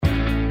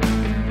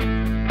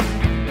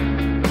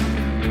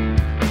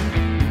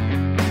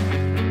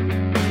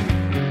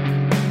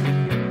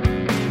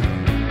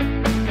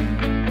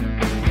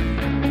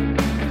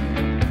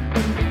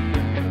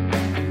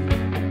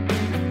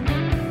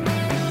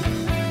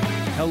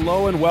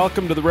Hello and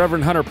welcome to the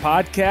Reverend Hunter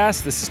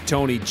Podcast. This is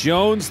Tony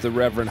Jones, the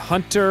Reverend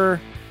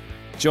Hunter,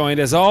 joined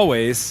as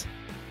always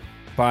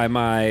by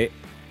my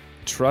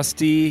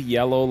trusty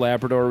yellow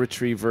Labrador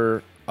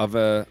Retriever of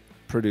a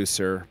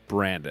producer,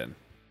 Brandon.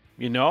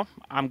 You know,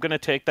 I'm going to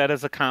take that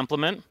as a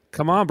compliment.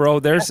 Come on, bro.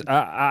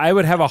 I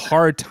would have a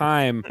hard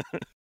time.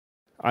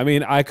 I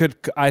mean, I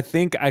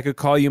think I could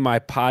call you my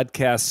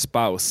podcast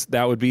spouse.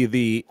 That would be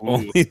the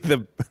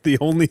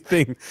only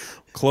thing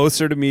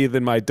closer to me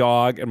than my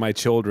dog and my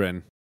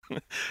children.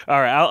 All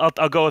right,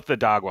 I'll go with the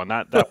dog one.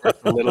 That works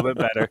a little bit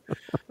better.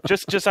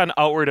 Just on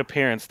outward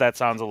appearance, that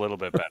sounds a little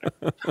bit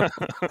better.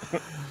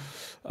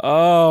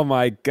 Oh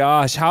my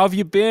gosh, how have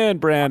you been,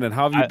 Brandon?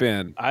 How have you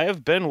been? I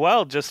have been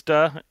well. Just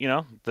the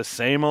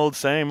same old.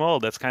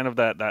 That's kind of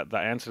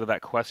the answer to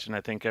that question,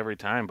 I think, every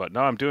time. But no,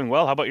 I'm doing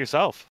well. How about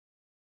yourself?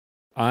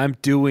 I'm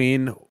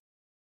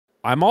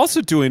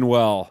also doing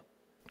well.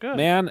 Good.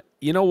 Man,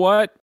 you know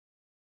what?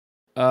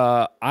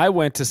 I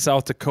went to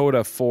South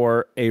Dakota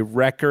for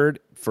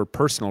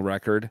personal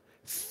record,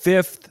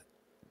 5th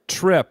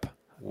trip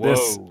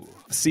this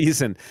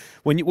season.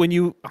 When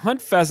you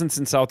hunt pheasants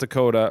in South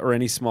Dakota or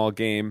any small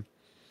game,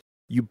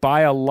 you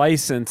buy a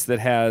license that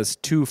has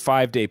 2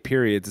 5-day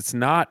periods. It's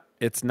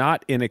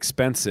not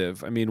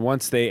inexpensive. I mean,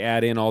 once they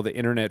add in all the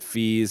internet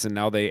fees, and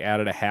now they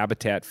added a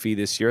habitat fee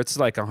this year, it's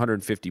like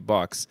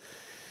 $150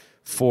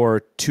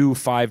 for 2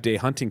 5-day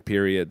hunting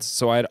periods.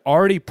 So I had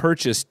already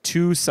purchased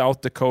 2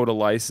 South Dakota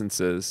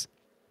licenses,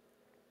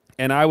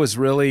 and I was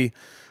really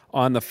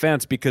on the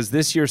fence because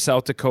this year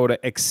South Dakota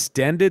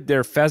extended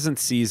their pheasant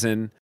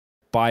season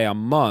by a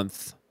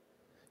month.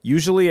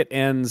 Usually it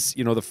ends,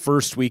 the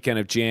first weekend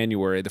of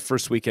January, the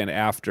first weekend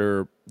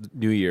after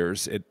New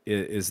Year's. It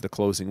is the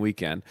closing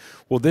weekend.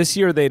 Well, this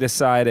year they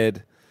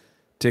decided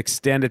to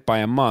extend it by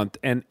a month,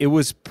 and it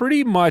was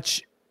pretty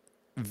much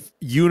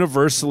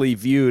universally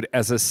viewed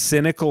as a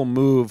cynical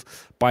move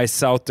by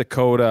South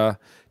Dakota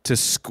to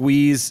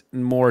squeeze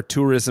more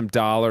tourism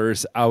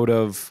dollars out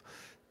of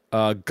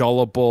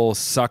gullible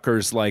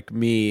suckers like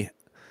me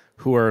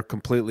who are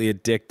completely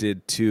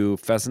addicted to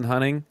pheasant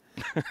hunting.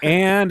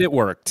 And it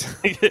worked.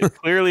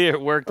 Clearly it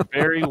worked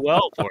very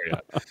well for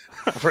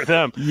you, for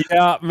them.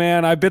 Yeah,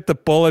 man, I bit the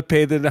bullet,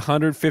 paid the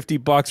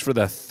 $150 for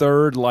the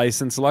 3rd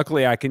license.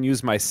 Luckily, I can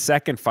use my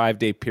second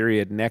 5-day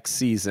period next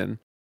season.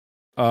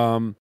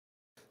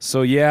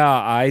 So yeah,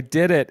 I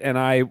did it,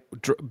 and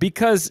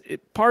because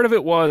part of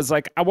it was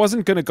like I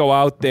wasn't going to go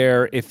out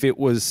there if it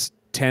was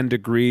 10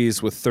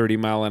 degrees with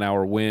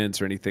 30-mile-an-hour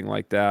winds or anything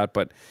like that.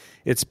 But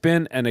it's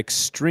been an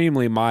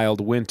extremely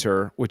mild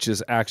winter, which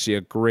is actually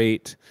a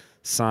great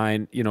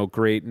sign,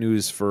 great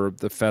news for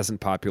the pheasant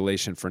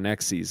population for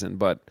next season.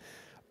 But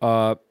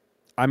I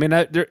mean,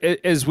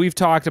 as we've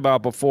talked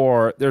about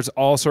before, there's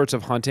all sorts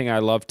of hunting I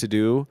love to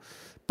do,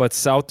 but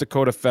South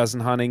Dakota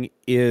pheasant hunting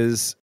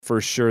is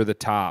for sure the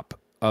top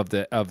of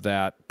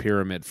that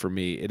pyramid for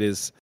me.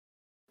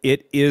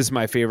 It is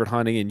my favorite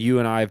hunting, and you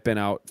and I have been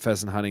out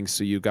pheasant hunting,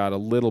 so you got a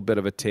little bit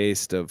of a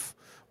taste of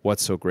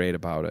what's so great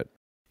about it.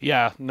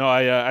 Yeah, no,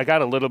 I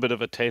got a little bit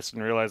of a taste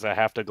and realized I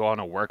have to go on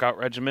a workout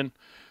regimen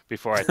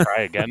before I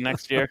try again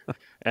next year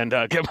and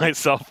get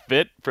myself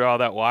fit for all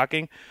that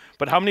walking.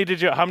 But how many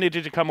did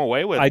you come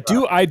away with?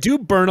 I do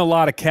burn a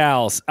lot of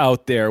cals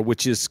out there,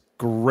 which is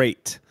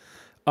great.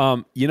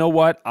 You know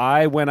what?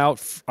 I went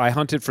out, I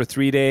hunted for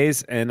 3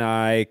 days, and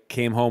I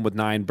came home with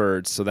 9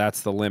 birds, so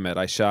that's the limit.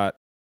 I shot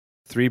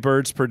 3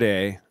 birds per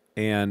day,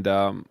 and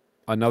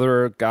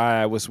another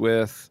guy I was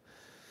with,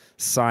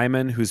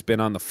 Simon, who's been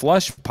on the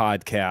Flush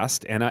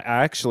podcast, and I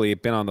actually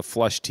have been on the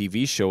Flush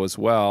TV show as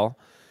well.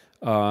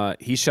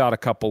 He shot a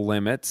couple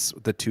limits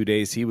the 2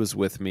 days he was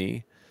with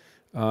me.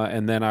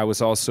 And then I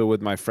was also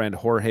with my friend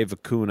Jorge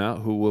Vacuna,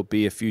 who will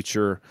be a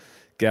future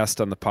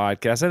guest on the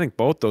podcast. I think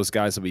both those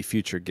guys will be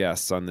future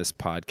guests on this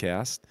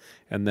podcast.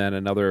 And then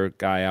another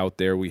guy out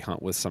there we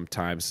hunt with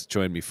sometimes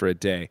joined me for a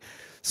day.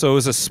 So it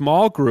was a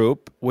small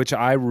group, which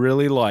I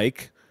really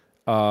like.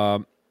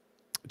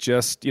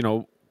 Just,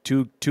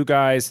 two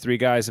guys, 3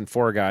 guys, and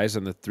 4 guys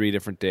on the 3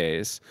 different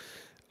days.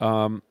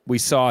 We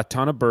saw a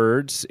ton of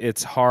birds.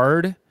 It's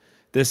hard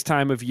this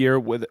time of year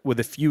with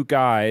a few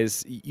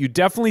guys. You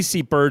definitely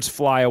see birds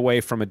fly away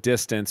from a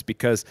distance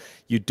because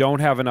you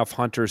don't have enough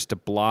hunters to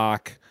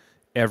block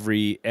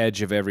every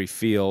edge of every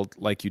field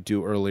like you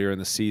do earlier in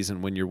the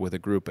season when you're with a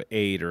group of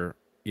 8 or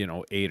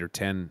 8 or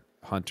 10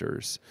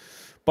 hunters.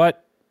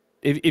 But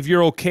if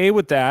you're okay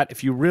with that,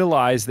 if you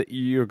realize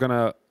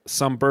that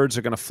some birds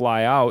are going to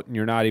fly out and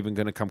you're not even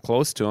going to come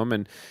close to them,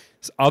 and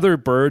other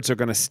birds are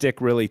going to stick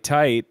really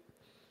tight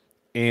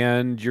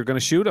and you're going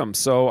to shoot them.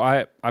 So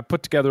I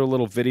put together a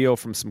little video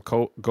from some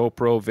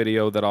GoPro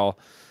video that I'll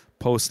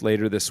post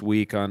later this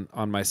week on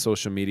my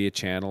social media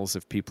channels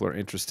if people are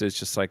interested. It's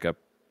just like a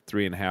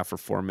 3.5 or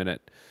 4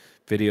 minute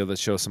video that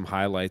shows some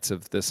highlights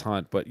of this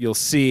hunt. But you'll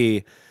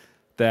see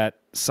that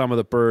some of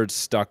the birds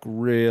stuck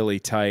really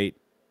tight,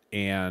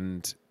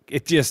 and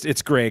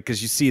it's great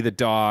because you see the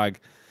dog,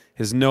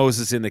 his nose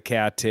is in the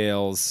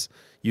cattails.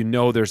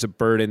 there's a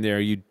bird in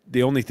there.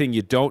 The only thing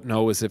you don't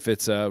know is if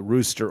it's a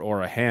rooster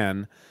or a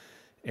hen.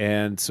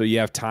 And so you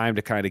have time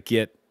to kind of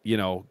get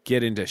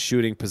into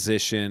shooting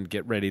position,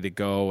 get ready to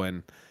go,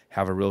 and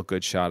have a real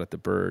good shot at the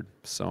bird.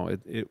 So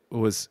it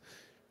was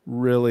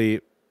really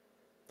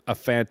a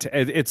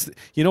fantastic. It's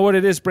what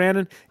it is,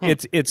 Brandon.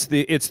 It's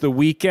the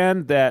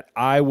weekend that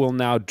I will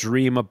now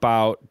daydream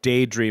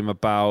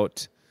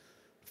about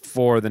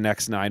for the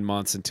next 9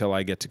 months until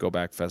I get to go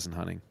back pheasant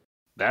hunting.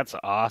 That's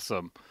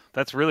awesome.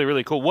 That's really,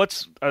 really cool.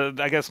 What's,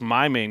 I guess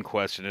my main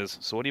question is,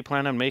 so what do you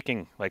plan on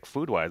making, like,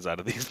 food-wise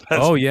out of these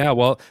pheasants? Oh, yeah.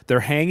 Well, they're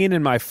hanging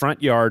in my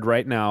front yard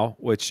right now,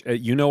 which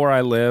where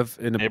I live.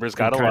 Neighbors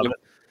gotta love it.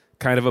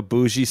 Kind of a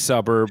bougie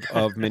suburb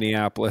of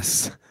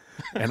Minneapolis.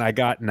 And I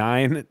got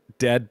 9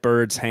 dead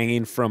birds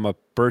hanging from a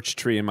birch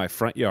tree in my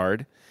front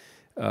yard.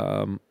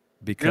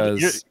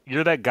 Because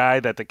you're that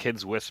guy that the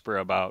kids whisper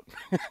about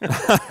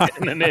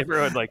in the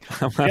neighborhood, like,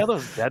 yeah,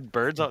 those dead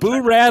birds outside.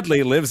 Boo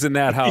Radley lives in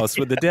that house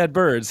with the dead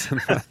birds.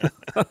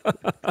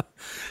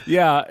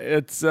 Yeah,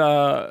 it's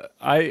I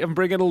am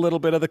bringing a little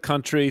bit of the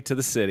country to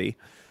the city.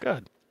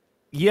 Good.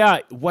 Yeah,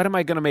 what am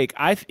I going to make?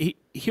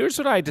 Here's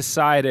what I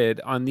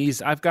decided on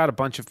these. I've got a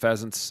bunch of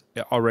pheasants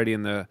already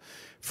in the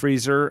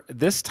freezer.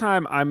 This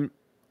time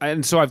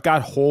so I've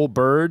got whole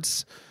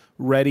birds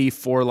ready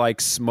for like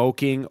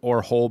smoking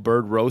or whole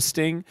bird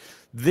roasting.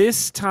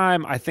 This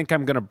time I think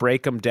I'm going to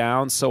break them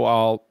down, so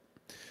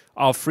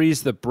I'll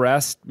freeze the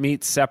breast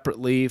meat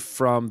separately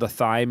from the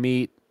thigh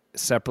meat,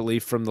 separately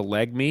from the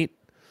leg meat.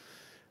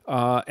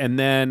 And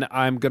then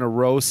I'm going to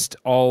roast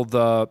all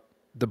the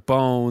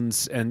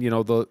bones and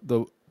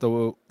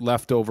the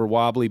leftover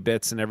wobbly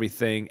bits and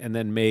everything, and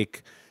then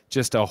make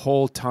just a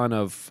whole ton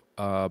of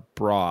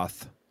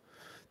broth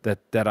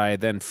that I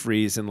then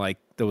freeze in like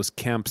those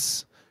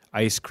Kemp's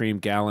ice cream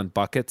gallon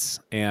buckets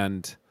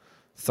and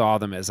thaw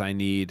them as I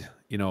need,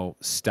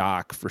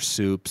 stock for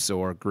soups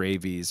or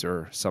gravies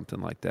or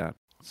something like that.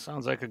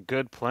 Sounds like a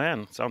good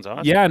plan. Sounds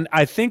awesome. Yeah, and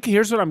I think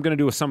here's what I'm going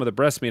to do with some of the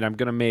breast meat. I'm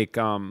going to make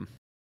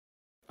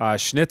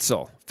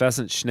schnitzel,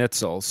 pheasant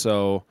schnitzel.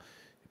 So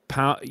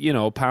pound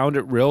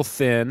it real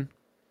thin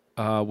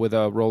with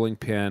a rolling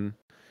pin,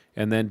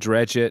 and then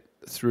dredge it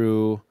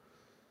through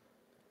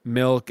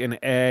milk and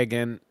egg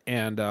and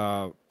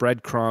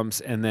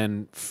breadcrumbs, and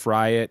then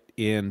fry it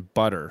in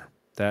butter.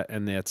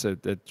 That's a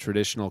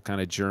traditional kind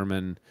of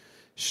German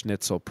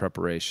schnitzel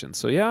preparation.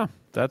 So yeah,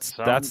 that's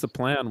the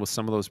plan with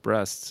some of those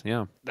breasts.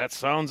 Yeah, that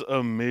sounds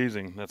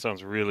amazing. That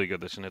sounds really good.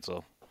 The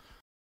schnitzel.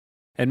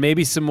 And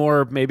maybe some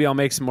more. Maybe I'll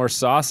make some more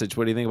sausage.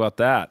 What do you think about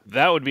that?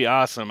 That would be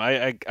awesome.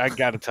 I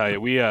got to tell you,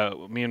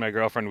 me and my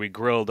girlfriend, we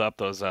grilled up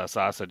those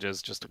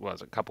sausages just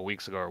a couple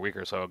weeks ago or a week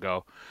or so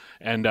ago,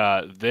 and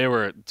they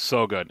were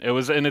so good.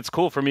 And it's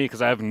cool for me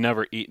because I've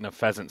never eaten a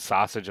pheasant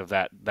sausage of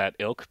that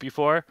ilk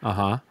before.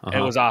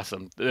 It was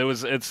awesome. It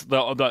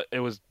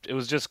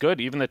was just good.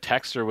 Even the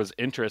texture was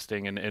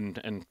interesting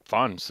and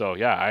fun. So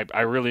yeah,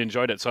 I really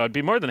enjoyed it. So I'd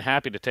be more than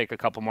happy to take a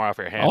couple more off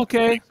your hands.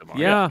 Okay.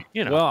 Yeah.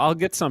 Well, I'll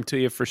get some to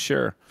you for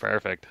sure.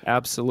 Perfect.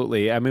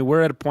 Absolutely. I mean,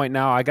 we're at a point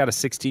now, I got a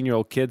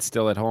 16-year-old kid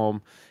still at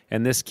home,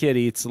 and this kid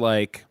eats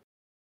like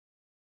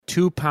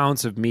 2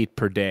 pounds of meat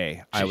per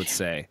day, I would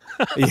say.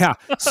 Yeah.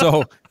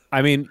 So,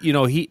 I mean,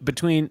 he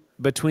between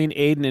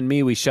Aiden and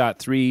me, we shot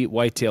 3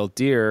 white-tailed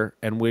deer,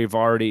 and we're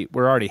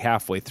already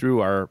halfway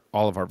through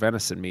all of our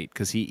venison meat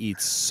because he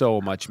eats so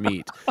much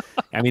meat.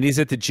 I mean, he's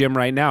at the gym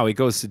right now. He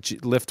goes to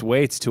lift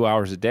weights 2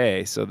 hours a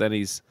day. So then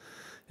it's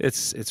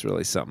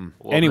really something.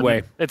 Well,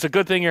 anyway, it's a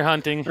good thing you're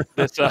hunting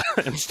this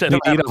instead of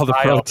we need all the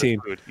protein.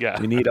 Yeah,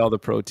 we need all the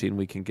protein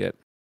we can get.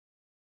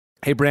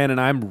 Hey, Brandon,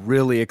 I'm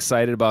really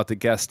excited about the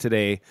guest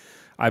today.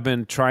 I've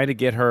been trying to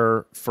get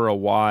her for a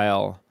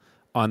while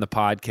on the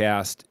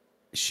podcast.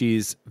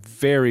 She's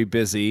very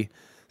busy,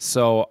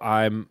 so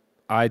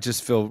I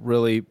just feel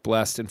really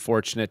blessed and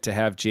fortunate to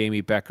have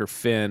Jamie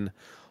Becker-Finn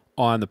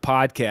on the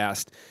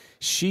podcast.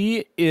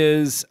 She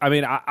is, I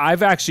mean,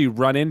 I've actually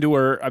run into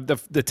her.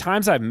 The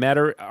times I've met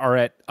her are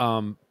at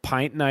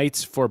pint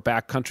nights for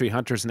backcountry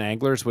hunters and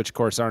anglers, which, of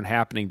course, aren't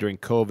happening during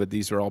COVID.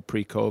 These are all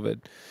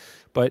pre-COVID.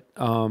 But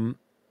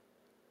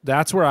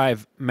that's where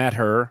I've met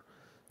her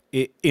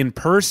in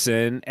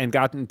person and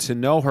gotten to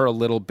know her a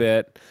little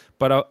bit,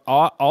 but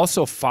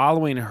also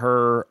following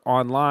her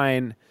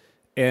online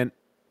and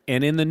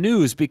in the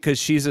news because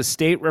she's a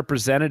state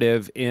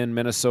representative in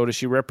Minnesota.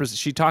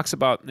 She talks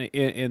about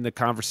in the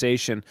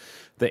conversation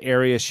the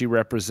area she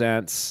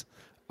represents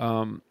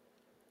in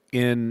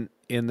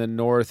the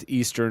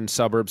northeastern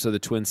suburbs of the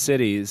Twin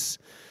Cities.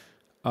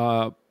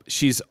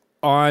 She's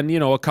on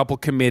a couple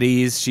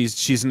committees.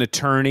 She's an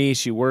attorney.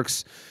 She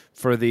works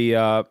for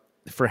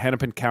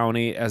Hennepin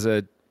County as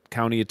a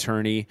county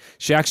attorney.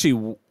 She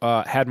actually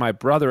had my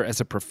brother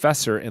as a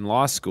professor in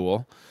law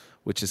school,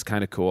 which is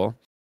kind of cool.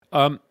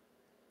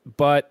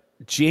 But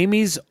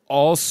Jamie's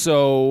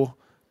also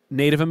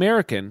Native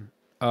American.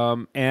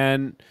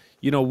 And,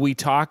 we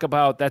talk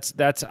about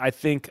that's I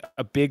think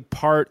a big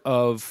part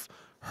of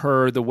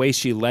her, the way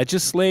she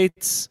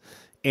legislates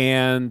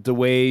and the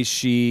way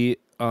she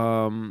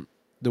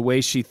the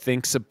way she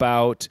thinks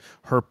about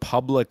her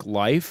public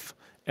life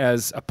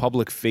as a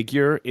public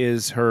figure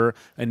is her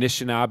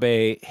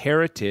Anishinaabe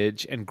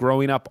heritage and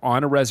growing up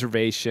on a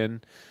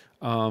reservation,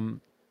 and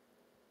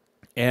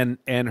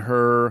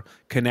her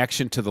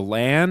connection to the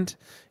land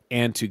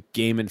and to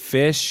game and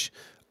fish.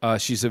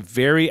 She's a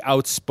very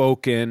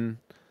outspoken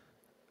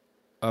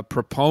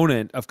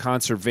proponent of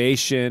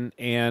conservation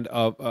and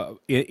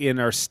in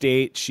our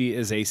state. She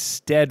is a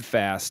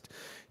steadfast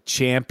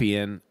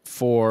champion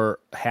for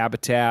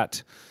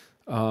habitat,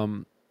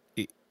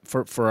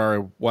 for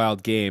our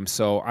wild game.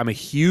 So I'm a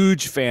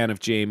huge fan of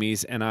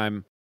Jamie's, and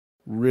I'm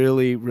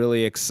really,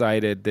 really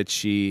excited that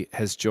she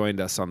has joined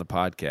us on the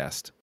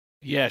podcast.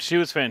 Yeah, she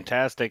was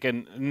fantastic,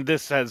 and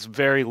this has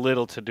very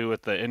little to do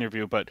with the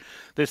interview, but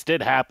this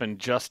did happen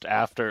just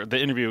after the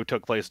interview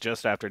took place,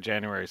 just after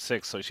January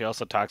 6th. So she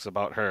also talks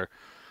about her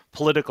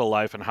political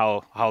life and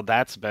how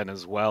that's been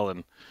as well,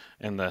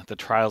 and the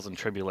trials and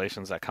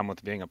tribulations that come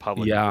with being a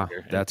public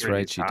figure. That's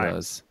right, she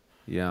does.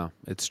 Yeah,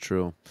 it's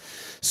true.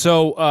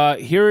 So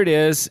here it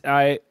is.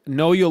 I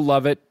know you'll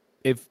love it.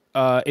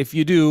 If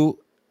you do,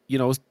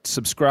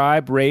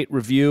 subscribe, rate,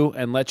 review,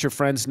 and let your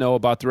friends know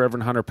about the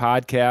Reverend Hunter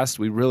podcast.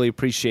 We really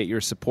appreciate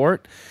your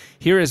support.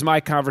 Here is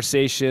my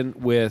conversation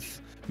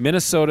with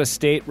Minnesota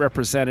State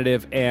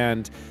Representative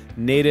and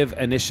Native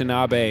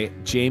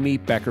Anishinaabe, Jamie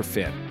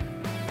Becker-Finn.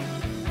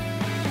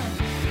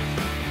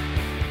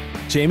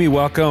 Jamie,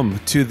 welcome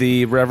to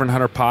the Reverend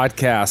Hunter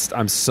podcast.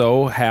 I'm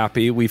so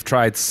happy. We've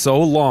tried so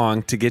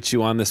long to get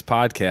you on this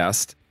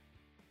podcast.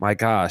 My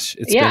gosh,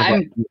 it's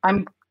been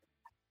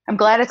I'm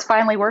glad it's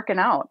finally working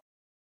out.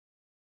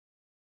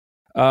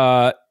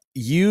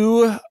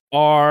 You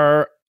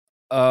are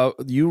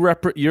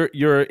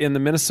you're in the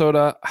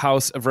Minnesota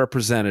House of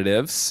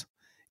Representatives,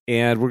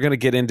 and we're going to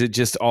get into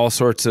just all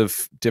sorts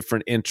of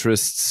different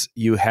interests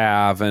you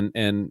have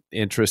and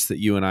interests that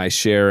you and I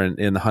share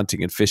in the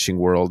hunting and fishing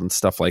world and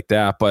stuff like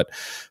that. But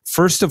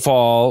first of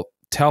all,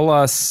 tell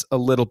us a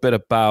little bit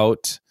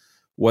about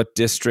what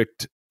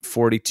District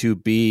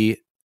 42B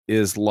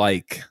is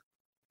like,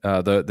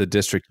 the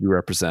district you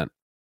represent.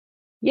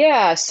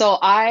 Yeah, so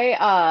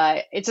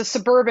it's a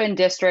suburban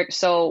district,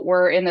 so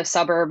we're in the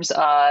suburbs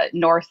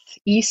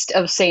northeast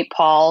of St.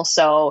 Paul,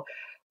 so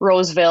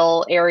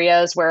Roseville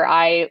areas where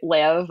I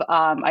live.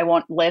 I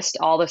won't list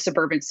all the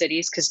suburban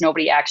cities because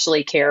nobody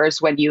actually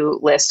cares when you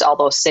list all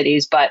those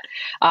cities, but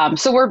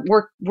so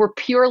we're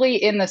purely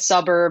in the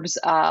suburbs,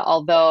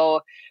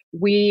 although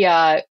we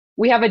have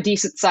a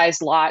decent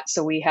sized lot,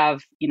 so we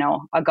have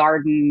a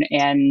garden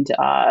and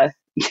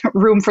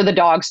room for the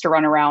dogs to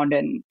run around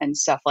and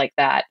stuff like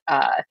that.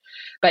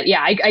 But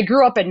yeah, I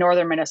grew up in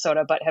northern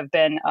Minnesota, but have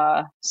been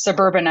a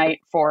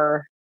suburbanite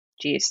for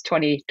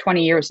 20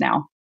 years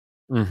now.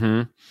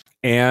 Mm-hmm.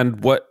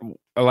 And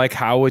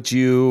how would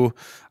you,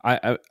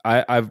 I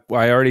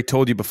already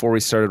told you before we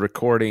started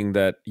recording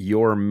that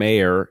your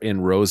mayor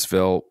in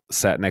Roseville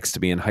sat next to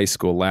me in high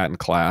school Latin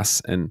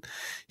class, and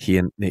he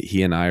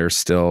and I are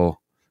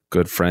still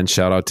good friends.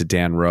 Shout out to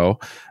Dan Rowe.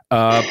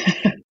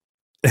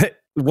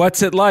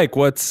 What's it like?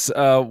 What's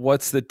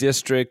the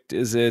district?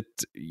 Is it,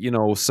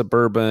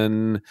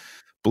 suburban,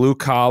 blue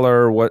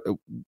collar?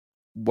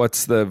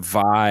 What's the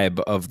vibe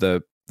of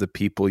the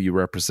people you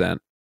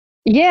represent?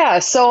 Yeah,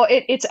 so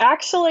it's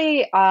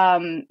actually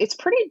it's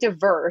pretty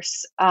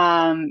diverse.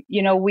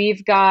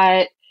 We've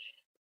got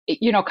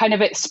kind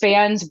of it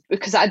spans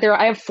because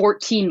I have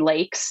 14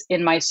 lakes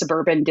in my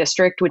suburban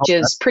district, which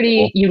is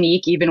pretty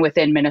unique even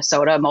within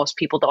Minnesota. Most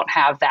people don't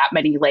have that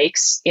many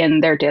lakes in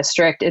their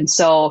district. And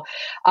so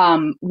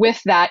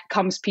with that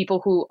comes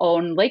people who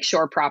own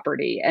lakeshore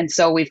property. And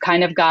so we've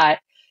kind of got,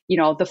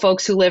 the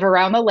folks who live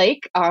around the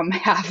lake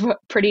have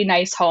pretty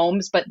nice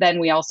homes, but then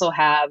we also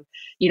have,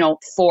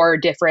 4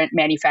 different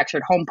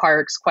manufactured home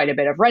parks, quite a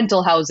bit of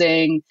rental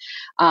housing.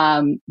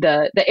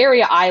 The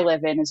area I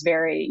live in is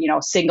very,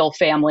 single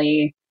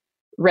family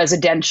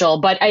residential,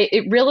 but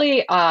it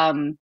really,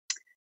 I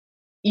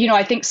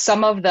think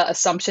some of the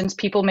assumptions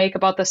people make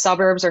about the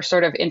suburbs are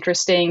sort of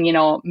interesting.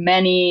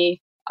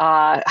 Many,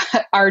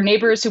 our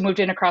neighbors who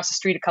moved in across the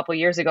street a couple of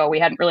years ago, we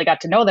hadn't really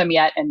got to know them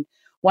yet. And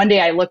one day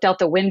I looked out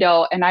the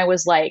window and I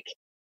was like,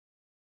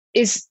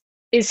 is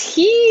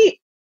he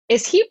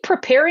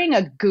preparing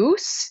a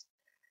goose?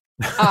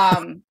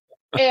 And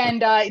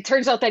it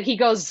turns out that he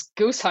goes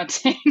goose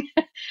hunting.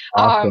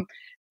 Awesome.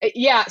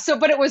 Yeah. So,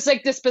 but it was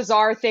like this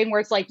bizarre thing where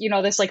it's like,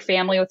 this like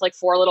family with like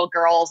 4 little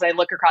girls. I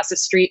look across the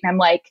street and I'm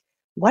like,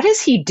 what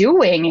is he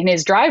doing in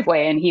his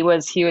driveway? And he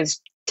was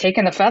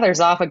taking the feathers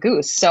off a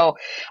goose. So,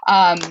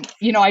 I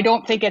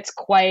don't think it's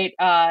quite,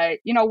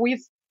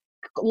 we've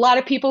a lot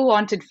of people who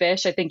hunted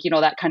fish. I think,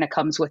 that kind of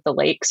comes with the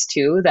lakes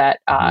too, that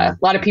a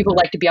lot of people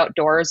like to be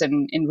outdoors,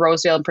 and in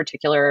Roseville in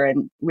particular.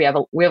 And we have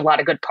a lot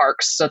of good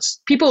parks. So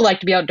it's people who like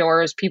to be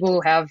outdoors, people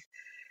who have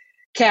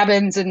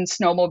cabins and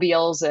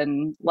snowmobiles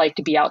and like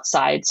to be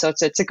outside. So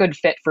it's a good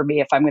fit for me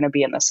if I'm going to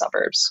be in the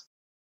suburbs.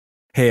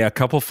 Hey, a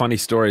couple funny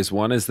stories.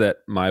 One is that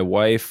my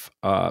wife,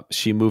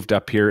 she moved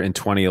up here in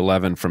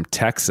 2011 from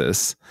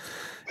Texas,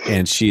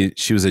 and she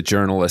was a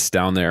journalist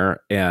down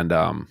there. And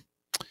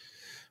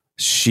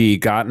she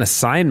got an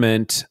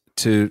assignment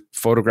to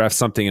photograph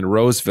something in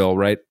Roseville,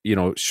 right?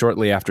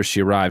 Shortly after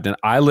she arrived. And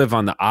I live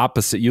on the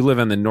opposite. You live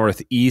in the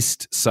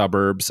northeast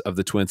suburbs of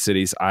the Twin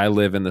Cities. I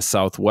live in the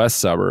southwest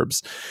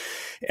suburbs.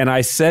 And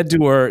I said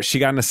to her, she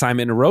got an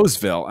assignment in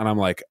Roseville. And I'm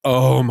like,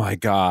 oh my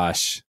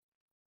gosh,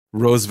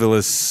 Roseville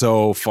is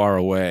so far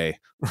away.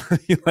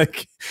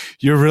 Like,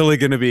 you're really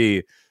going to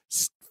be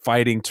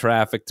fighting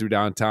traffic through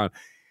downtown.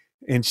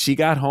 And she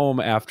got home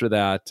after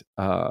that.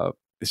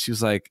 She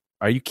was like,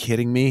 are you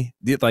kidding me?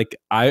 Like,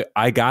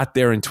 I got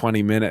there in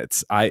 20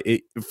 minutes.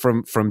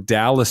 From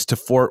Dallas to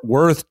Fort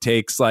Worth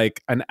takes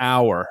like an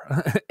hour.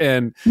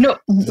 And no,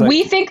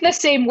 we think the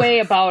same way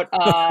about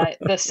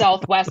the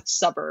southwest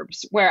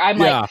suburbs, where I'm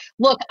like,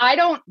 look, I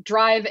don't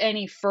drive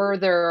any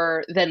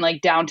further than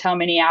like downtown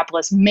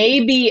Minneapolis,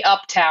 maybe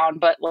uptown,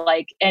 but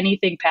like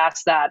anything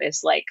past that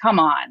is like, come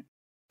on.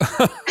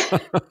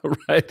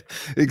 Right.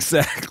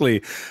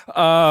 Exactly.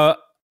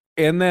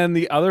 And then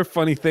the other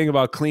funny thing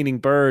about cleaning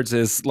birds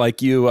is,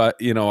 like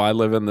I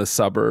live in the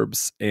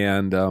suburbs,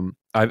 and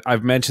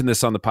I've mentioned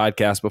this on the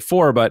podcast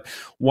before, but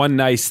one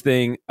nice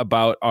thing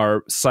about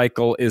our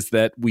cycle is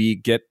that we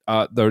get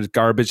the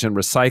garbage and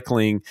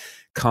recycling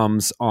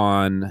comes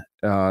on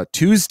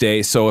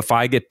Tuesday. So if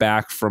I get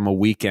back from a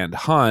weekend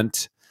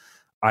hunt,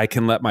 I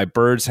can let my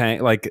birds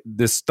hang. Like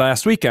this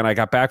last weekend, I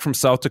got back from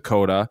South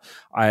Dakota.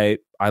 I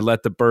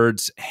let the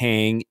birds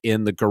hang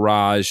in the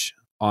garage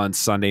on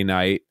Sunday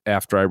night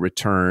after I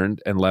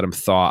returned, and let them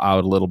thaw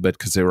out a little bit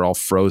because they were all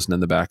frozen in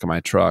the back of my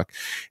truck.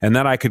 And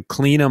then I could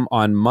clean them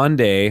on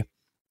Monday,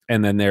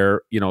 and then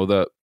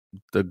the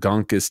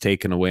gunk is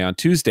taken away on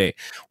Tuesday.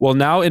 Well,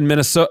 now in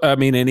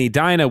in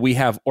Edina, we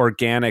have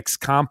organics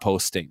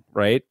composting,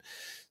 right?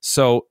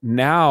 So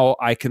now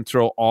I can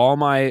throw all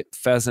my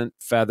pheasant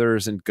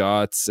feathers and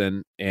guts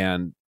and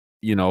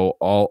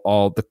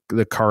all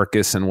the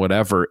carcass and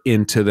whatever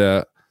into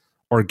the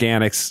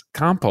organics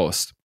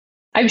compost.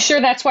 I'm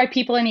sure that's why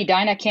people in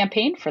Edina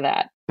campaigned for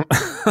that.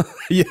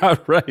 Yeah,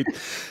 right.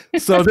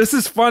 So this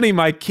is funny.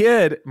 My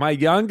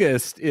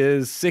youngest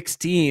is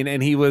 16,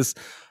 and he was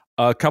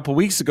a couple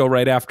weeks ago,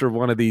 right after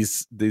one of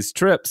these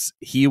trips,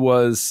 he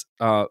was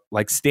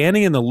like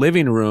standing in the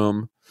living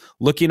room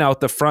looking out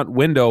the front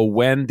window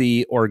when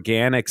the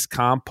organics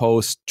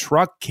compost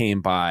truck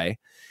came by,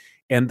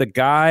 and the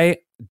guy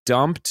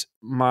dumped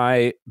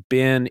my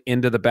bin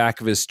into the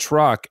back of his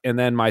truck. And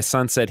then my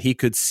son said he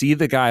could see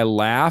the guy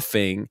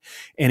laughing,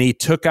 and he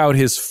took out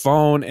his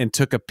phone and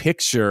took a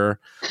picture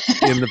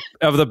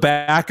of the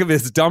back of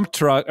his dump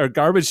truck or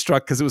garbage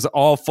truck, because it was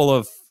all full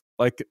of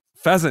like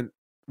pheasant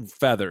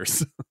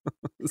feathers.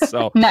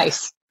 So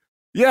nice.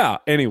 Yeah.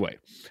 Anyway,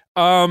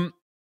 well,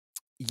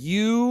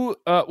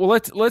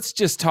 let's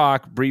just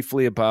talk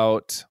briefly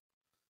about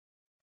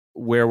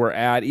where we're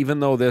at, even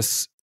though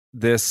this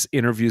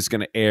interview is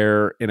going to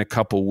air in a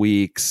couple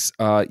weeks.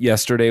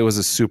 Yesterday was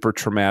a super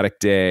traumatic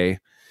day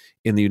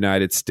in the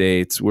United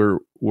States.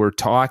 We're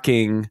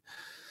talking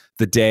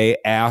the day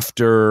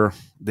after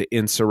the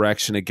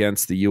insurrection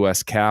against the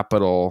U.S.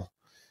 Capitol,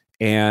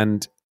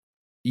 and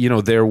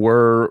there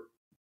were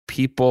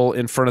people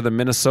in front of the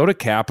Minnesota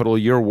Capitol,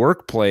 your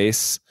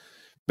workplace,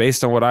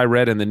 based on what I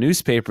read in the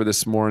newspaper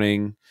this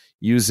morning,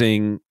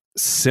 using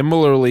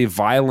similarly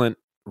violent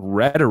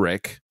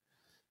rhetoric.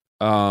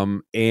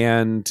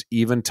 And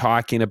even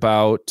talking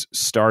about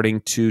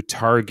starting to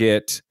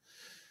target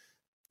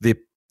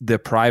the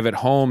private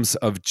homes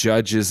of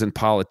judges and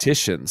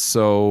politicians.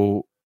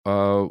 So,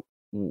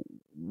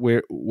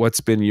 what's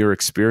been your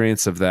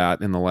experience of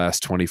that in the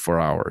last 24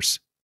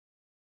 hours?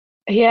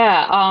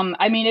 Yeah,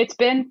 it's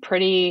been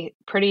pretty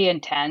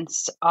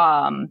intense.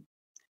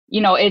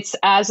 It's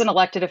as an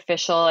elected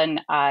official, and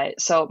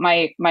so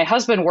my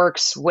husband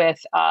works with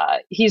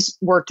he's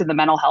worked in the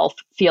mental health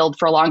field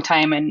for a long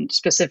time, and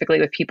specifically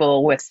with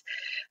people with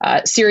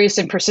serious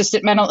and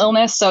persistent mental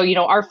illness. So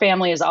our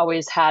family has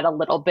always had a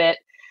little bit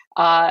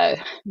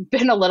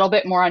been a little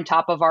bit more on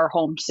top of our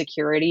home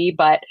security.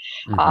 But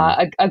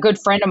a good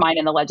friend of mine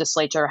in the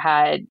legislature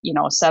had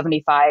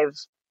 75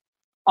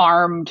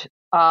 armed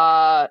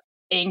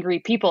angry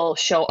people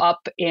show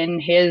up in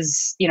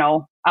his,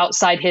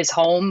 outside his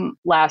home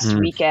last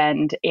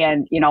weekend.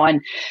 And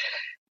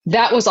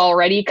that was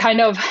already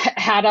kind of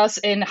had us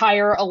in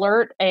higher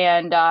alert.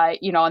 And,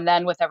 and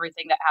then with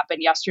everything that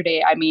happened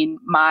yesterday,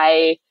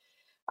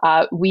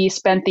 we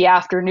spent the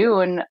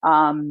afternoon,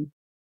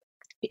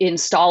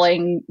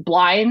 installing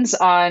blinds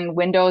on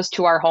windows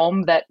to our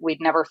home that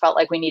we'd never felt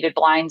like we needed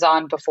blinds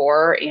on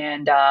before,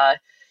 and,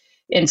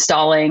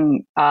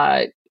 installing,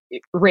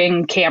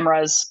 Ring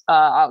cameras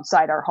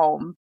outside our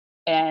home.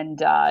 And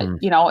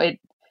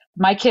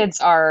my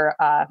kids are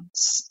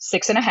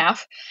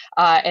 6.5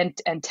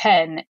 and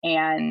 10,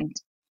 and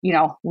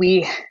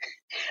we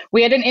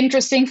had an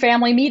interesting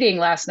family meeting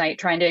last night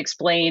trying to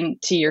explain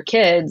to your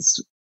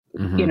kids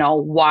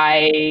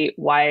why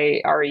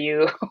are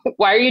you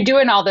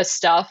doing all this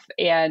stuff,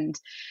 and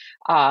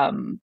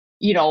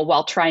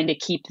while trying to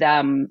keep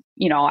them,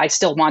 I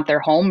still want their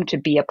home to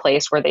be a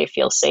place where they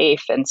feel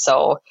safe. And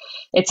so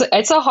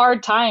it's a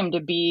hard time to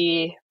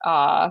be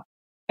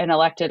an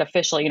elected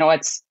official.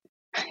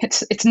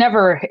 It's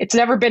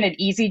never been an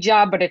easy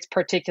job, but it's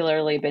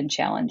particularly been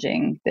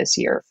challenging this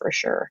year for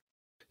sure.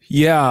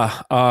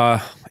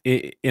 Yeah.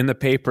 In the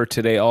paper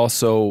today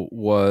also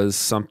was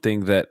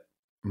something that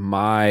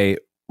my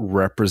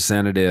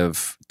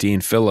representative, Dean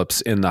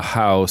Phillips, in the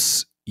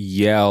House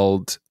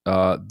yelled,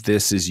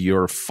 "This is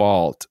your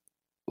fault,"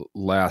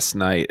 last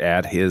night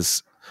at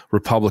his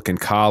Republican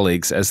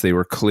colleagues as they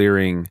were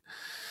clearing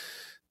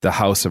the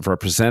House of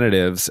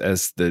Representatives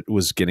as that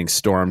was getting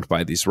stormed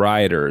by these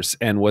rioters.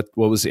 And what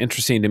was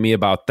interesting to me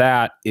about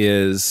that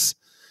is,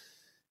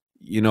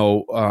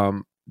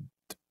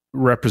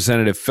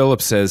 Representative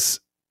Phillips says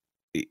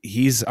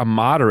he's a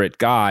moderate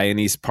guy and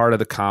he's part of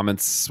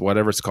the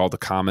whatever it's called, the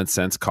Common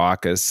Sense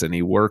Caucus, and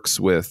he works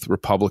with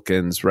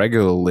Republicans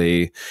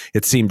regularly.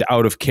 It seemed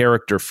out of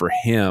character for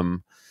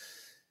him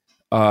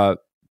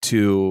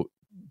to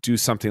do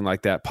something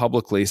like that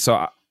publicly. So,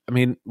 I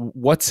mean,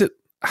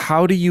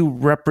 how do you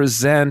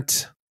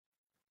represent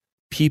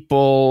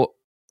people?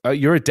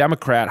 You're a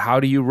Democrat. How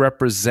do you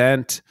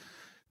represent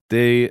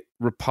the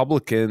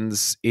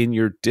Republicans in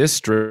your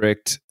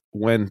district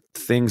when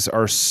things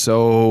are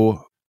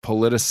so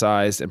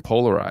politicized and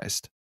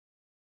polarized?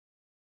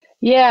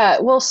 Yeah,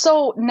 well,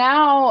 so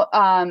now,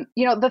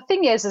 the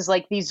thing is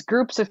like these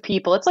groups of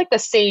people, it's like the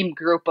same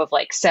group of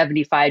like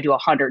 75 to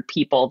 100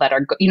 people that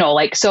are,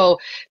 so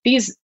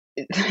these,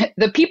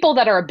 the people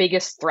that are a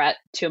biggest threat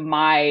to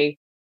my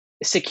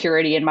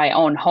security in my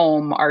own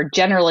home are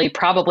generally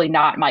probably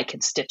not my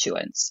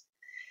constituents.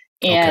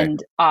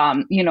 And,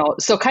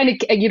 so kind of,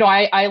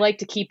 I like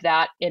to keep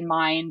that in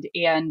mind.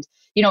 And,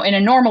 in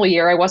a normal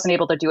year, I wasn't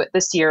able to do it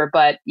this year,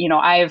 but,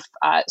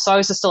 so I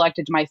was just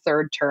elected to my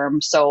third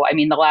term. So, I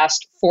mean, the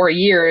last 4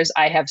 years,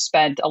 I have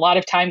spent a lot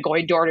of time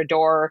going door to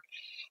door.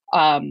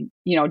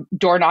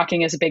 Door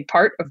knocking is a big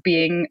part of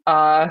being,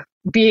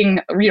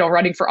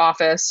 running for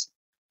office.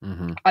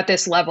 Mm-hmm. At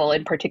this level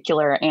in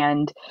particular.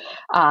 And,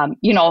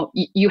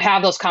 you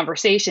have those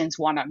conversations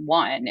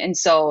one-on-one. And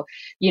so,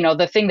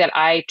 the thing that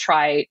I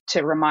try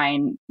to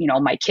remind,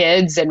 my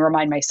kids and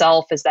remind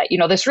myself is that,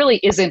 this really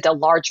isn't a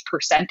large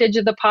percentage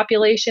of the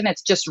population.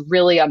 It's just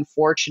really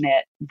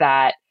unfortunate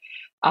that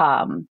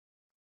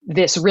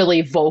this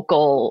really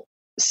vocal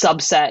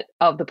subset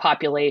of the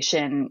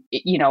population,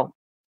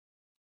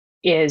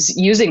 is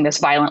using this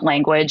violent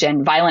language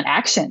and violent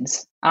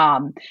actions.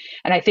 And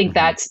I think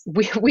that's,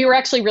 we were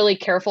actually really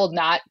careful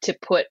not to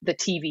put the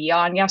TV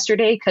on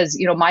yesterday because,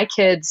 my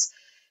kids,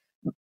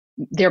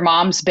 their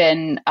mom's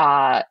been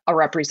a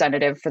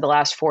representative for the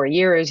last 4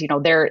 years.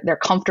 They're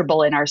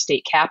comfortable in our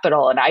state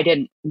capitol, and I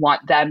didn't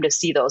want them to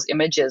see those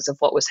images of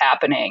what was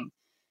happening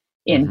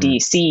in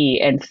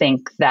DC and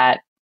think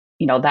that,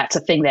 that's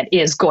a thing that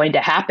is going to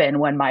happen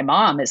when my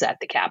mom is at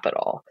the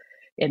Capitol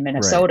in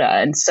Minnesota.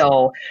 Right. And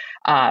so,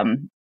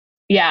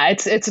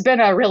 it's been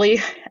a really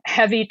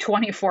heavy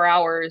 24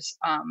 hours,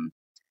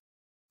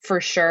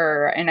 for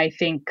sure. And I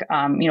think,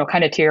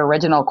 kind of to your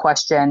original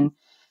question,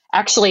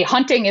 actually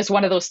hunting is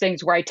one of those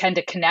things where I tend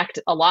to connect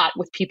a lot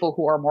with people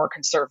who are more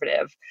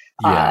conservative.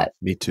 Yeah,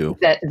 me too.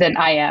 Than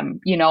I am.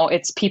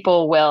 It's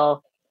people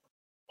will,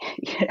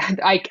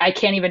 I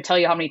can't even tell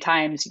you how many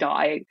times,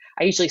 I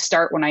usually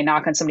start when I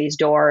knock on somebody's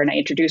door and I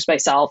introduce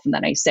myself and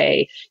then I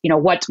say,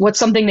 what's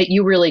something that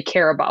you really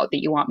care about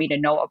that you want me to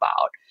know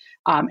about?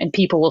 And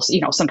people will,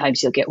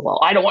 sometimes you'll get, well,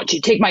 I don't want you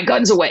to take my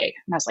guns away.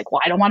 And I was like,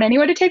 well, I don't want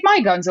anyone to take my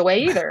guns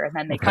away either. And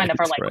then they kind of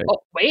are like,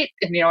 oh, wait.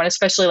 And, and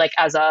especially like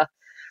as a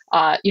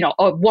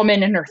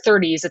woman in her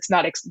 30s, it's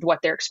not what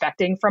they're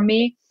expecting from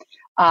me.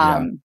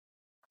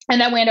 And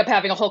then we end up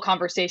having a whole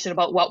conversation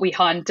about what we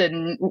hunt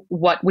and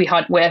what we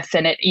hunt with.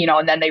 And it,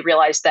 and then they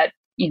realize that,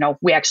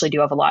 we actually do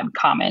have a lot in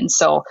common.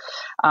 So,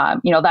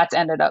 that's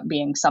ended up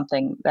being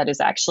something that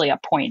is actually a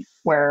point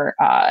where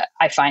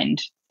I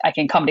find I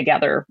can come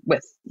together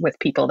with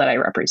people that I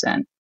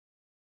represent.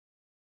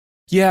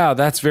 Yeah,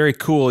 that's very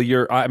cool.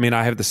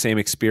 I have the same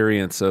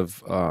experience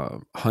of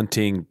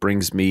hunting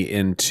brings me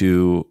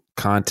into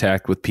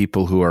contact with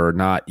people who are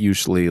not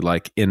usually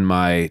like in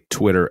my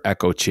Twitter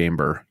echo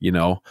chamber,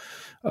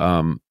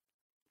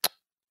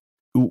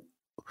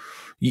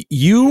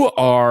 You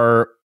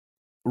are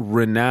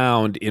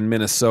renowned in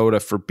Minnesota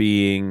for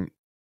being,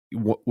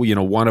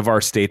 one of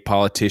our state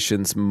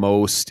politicians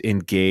most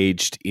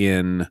engaged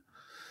in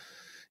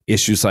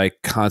issues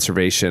like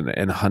conservation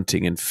and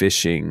hunting and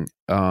fishing.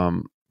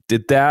 What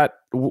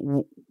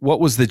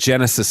was the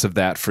genesis of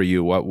that for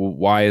you?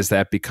 Why has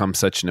that become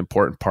such an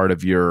important part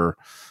of your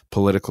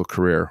political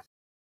career?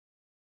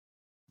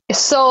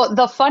 So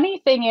the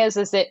funny thing is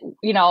that,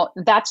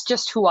 that's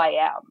just who I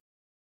am.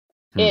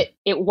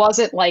 It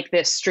wasn't like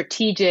this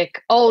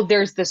strategic,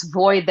 there's this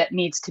void that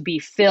needs to be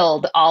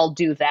filled, I'll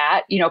do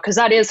that, because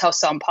that is how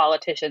some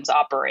politicians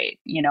operate.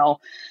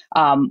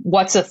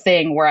 What's a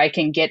thing where I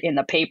can get in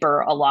the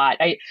paper a lot?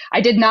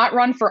 I did not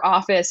run for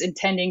office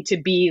intending to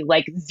be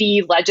like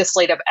the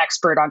legislative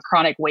expert on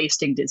chronic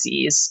wasting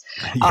disease.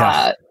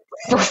 Yeah.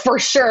 For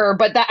sure.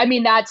 But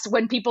that's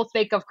when people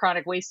think of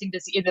chronic wasting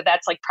disease,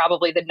 that's like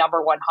probably the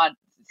number one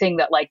thing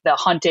that like the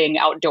hunting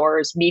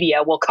outdoors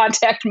media will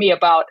contact me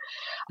about.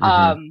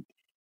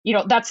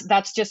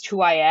 That's just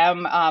who I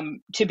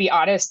am. To be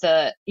honest,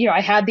 I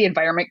had the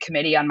environment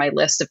committee on my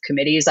list of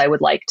committees I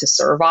would like to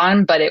serve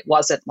on, but it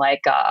wasn't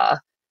like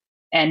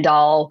end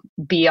all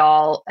be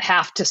all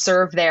have to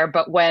serve there.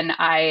 But when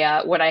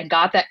I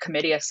got that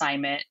committee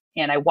assignment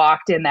and I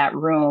walked in that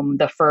room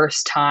the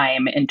first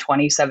time in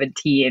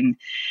 2017,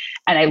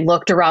 and I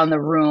looked around the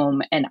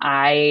room, and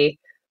I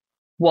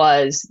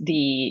was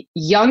the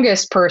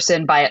youngest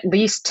person by at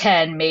least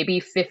 10, maybe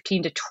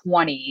 15 to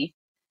 20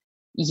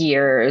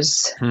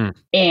 years.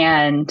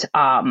 And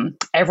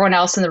everyone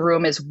else in the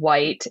room is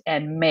white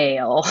and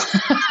male.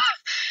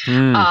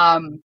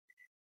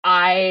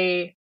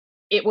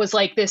 It was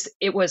like this.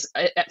 It was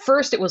at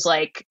first, it was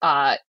like,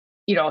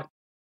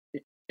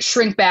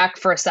 shrink back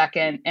for a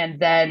second. And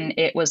then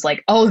it was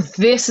like, oh,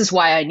 this is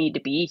why I need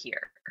to be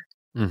here.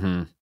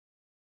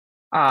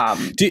 How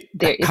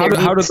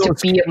do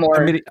those be a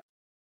more...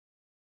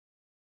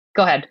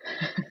 Go ahead.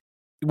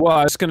 Well,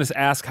 I was going to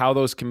ask how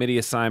those committee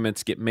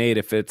assignments get made.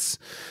 If it's,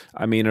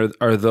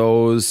 are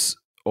those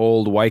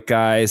old white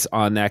guys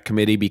on that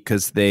committee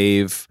because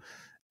they've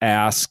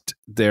asked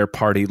their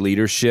party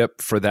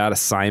leadership for that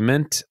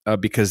assignment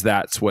because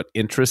that's what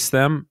interests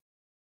them?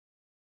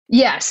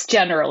 Yes,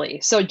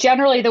 generally. So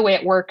generally the way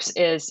it works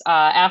is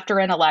after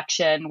an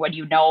election, when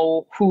you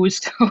know who's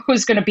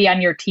going to be on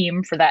your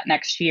team for that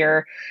next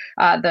year,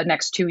 the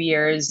next 2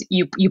 years,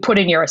 you put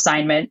in your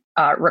assignment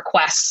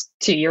requests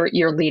to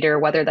your leader,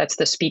 whether that's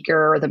the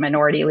speaker or the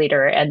minority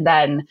leader. And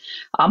then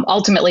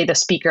ultimately the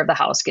speaker of the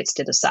House gets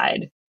to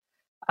decide.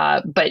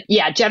 But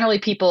yeah, generally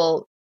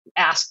people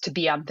ask to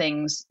be on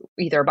things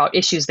either about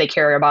issues they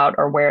care about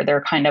or where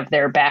their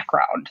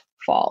background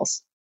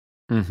falls.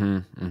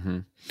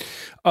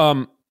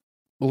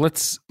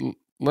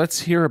 Let's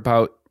hear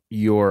about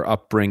your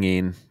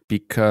upbringing,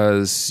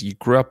 because you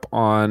grew up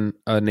on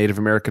a Native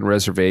American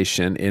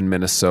reservation in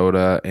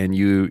Minnesota, and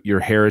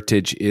your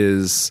heritage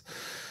is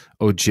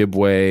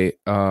Ojibwe.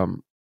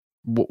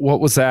 What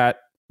was that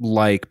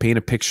like? Paint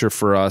a picture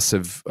for us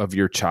of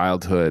your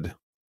childhood.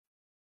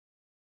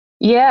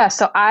 Yeah,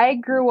 so I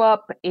grew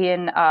up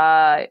in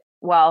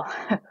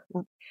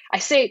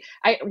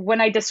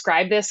when I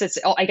describe this, it's,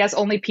 I guess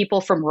only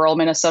people from rural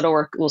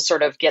Minnesota will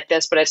sort of get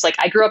this, but it's like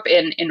I grew up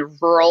in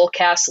rural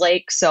Cass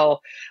Lake. So,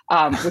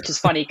 which is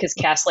funny because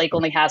Cass Lake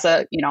only has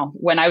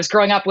when I was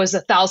growing up was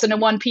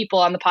 1,001 people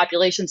on the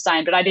population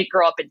sign, but I didn't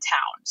grow up in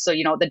town. So,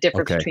 the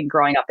difference between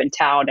growing up in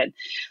town and,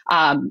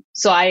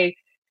 so I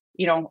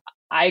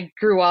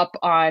grew up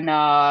on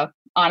a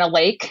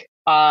lake,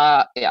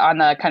 on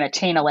the kind of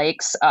chain of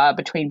lakes,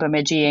 between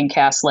Bemidji and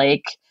Cass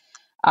Lake.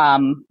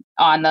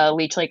 On the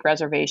Leech Lake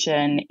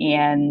Reservation.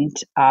 And,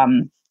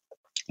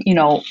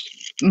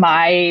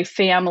 my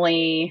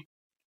family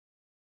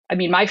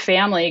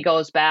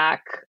goes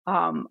back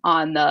on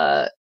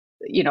the,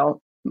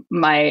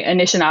 my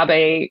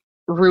Anishinaabe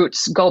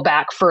roots go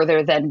back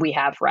further than we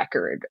have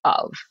record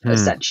of,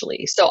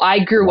 essentially. So I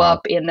grew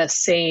up on the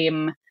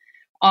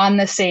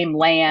same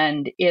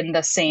land, in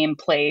the same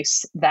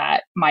place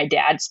that my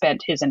dad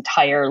spent his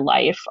entire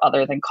life,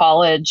 other than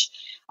college.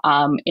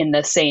 In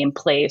the same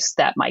place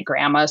that my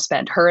grandma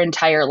spent her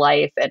entire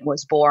life and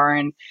was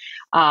born.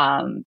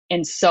 And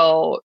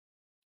so,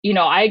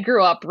 I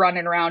grew up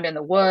running around in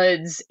the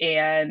woods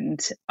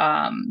and,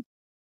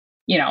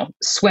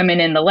 swimming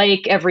in the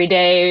lake every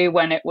day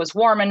when it was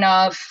warm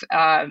enough.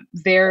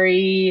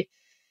 Very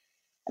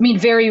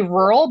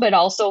rural, but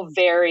also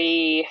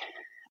very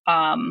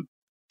kind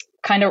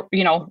of,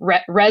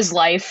 res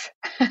life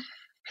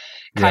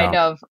kind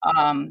of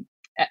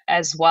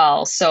as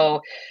well.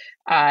 So,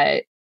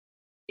 I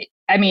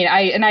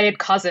had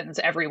cousins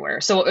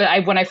everywhere. So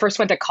when I first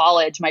went to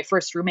college, my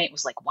first roommate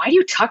was like, "Why do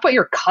you talk about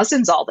your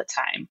cousins all the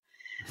time?"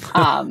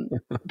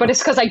 But it's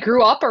because I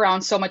grew up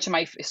around so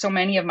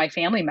many of my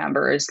family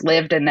members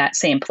lived in that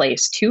same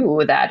place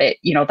too, that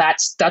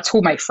that's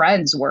who my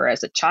friends were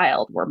as a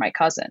child, were my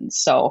cousins.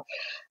 So,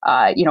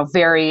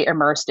 very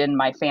immersed in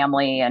my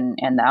family and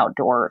the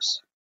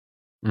outdoors.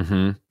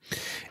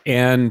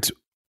 And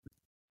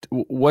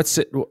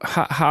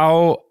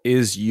how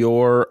is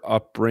your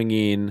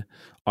upbringing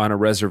on a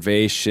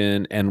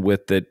reservation and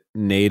with the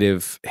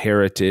Native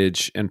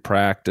heritage and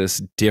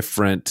practice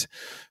different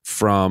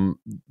from,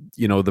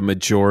 the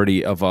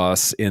majority of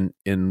us in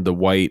the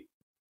white,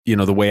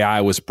 the way I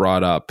was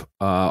brought up,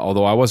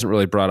 although I wasn't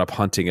really brought up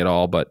hunting at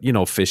all, but,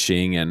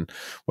 fishing and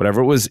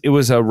whatever. It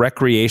was a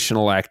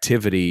recreational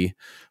activity,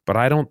 but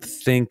I don't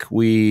think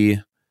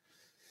we,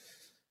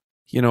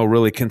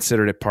 really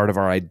considered it part of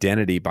our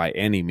identity by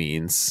any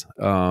means.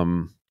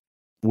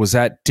 Was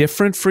that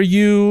different for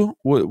you?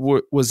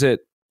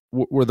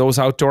 Were those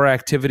outdoor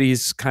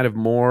activities kind of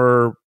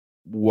more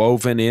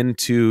woven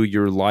into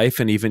your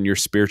life and even your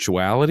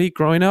spirituality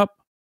growing up?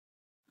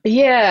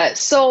 Yeah.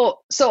 So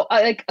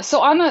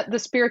on the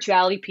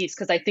spirituality piece,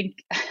 because I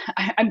think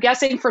I'm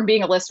guessing from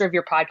being a listener of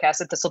your podcast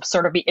that this will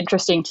sort of be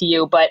interesting to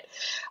you, but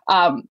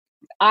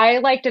I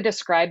like to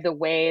describe the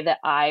way that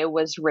I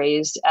was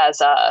raised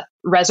as a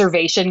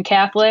reservation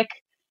Catholic.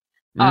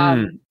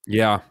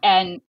 Yeah.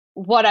 And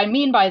what I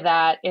mean by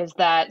that is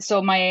that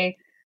so my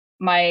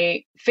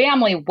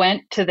family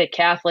went to the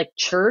Catholic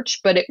Church,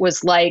 but it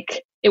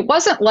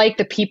wasn't like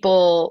the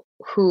people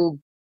who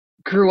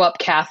grew up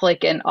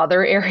Catholic in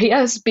other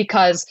areas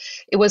because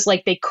it was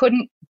like the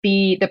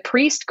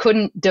priest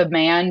couldn't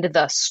demand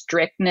the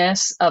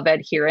strictness of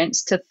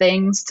adherence to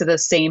things to the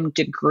same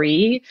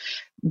degree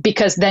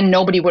because then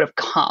nobody would have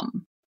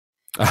come.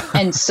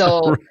 And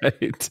so right.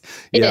 it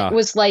Yeah.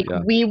 was like Yeah.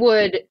 we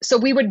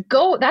would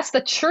go, that's the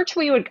church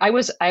I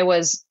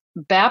was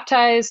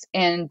baptized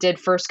and did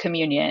first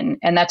communion,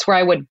 and that's where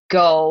I would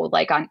go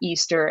like on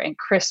Easter and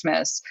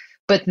Christmas.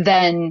 But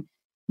then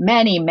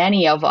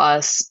many of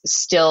us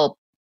still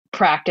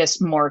practice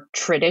more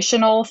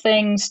traditional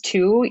things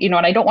too, and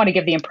I don't want to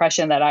give the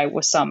impression that I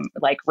was some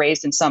like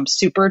raised in some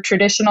super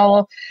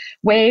traditional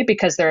way,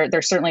 because there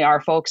certainly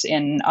are folks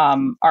in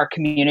our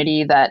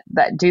community that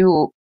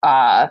do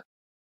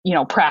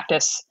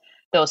practice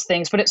those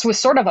things. But it was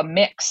sort of a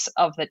mix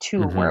of the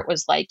two, where it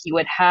was like you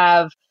would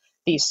have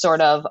these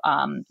sort of,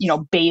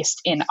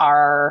 based in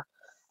our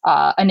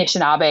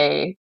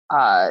Anishinaabe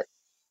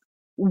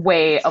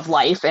way of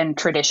life and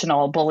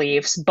traditional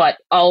beliefs, but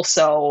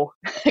also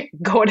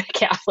go to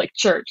Catholic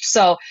church.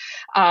 So,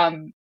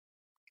 to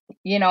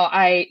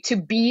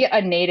be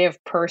a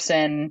Native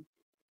person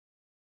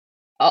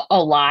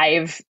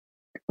alive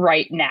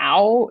right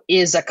now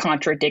is a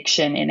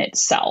contradiction in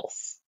itself.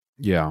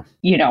 Yeah.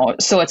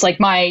 So it's like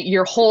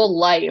your whole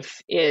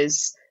life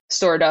is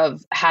sort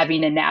of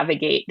having to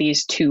navigate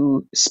these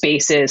two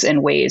spaces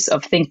and ways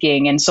of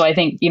thinking. And so I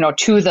think,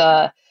 to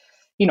the,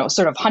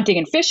 sort of hunting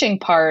and fishing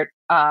part,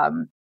 I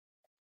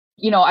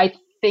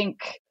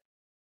think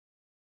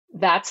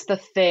that's the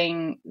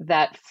thing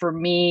that for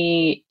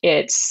me,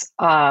 it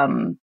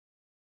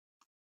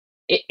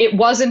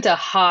wasn't a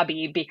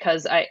hobby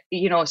because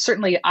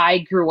certainly I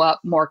grew up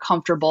more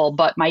comfortable,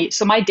 but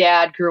my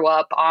dad grew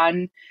up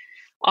on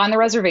the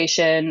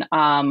reservation,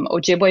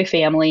 Ojibwe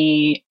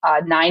family,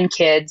 9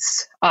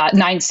 kids,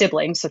 9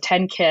 siblings, so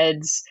 10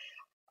 kids.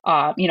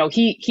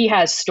 He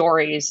has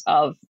stories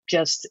of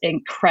just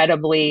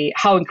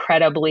how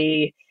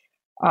incredibly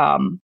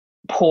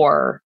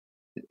poor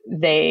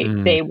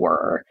they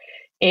were.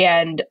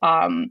 And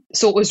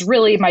so it was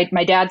really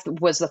my dad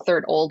was the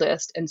third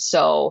oldest, and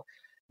so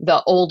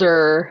the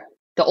older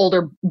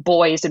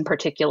boys in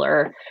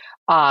particular,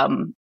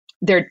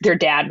 their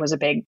dad was a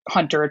big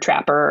hunter,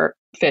 trapper,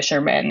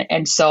 fisherman,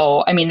 and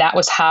so I mean that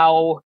was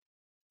how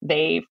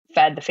they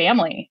fed the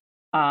family.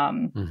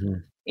 And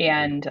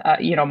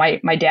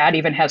my dad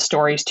even has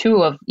stories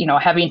too of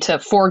having to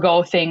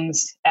forego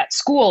things at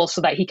school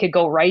so that he could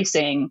go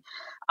ricing.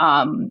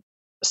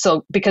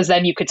 So because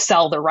then you could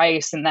sell the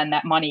rice and then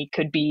that money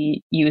could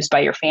be used by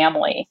your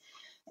family.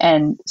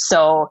 And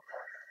so,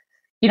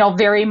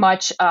 very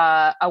much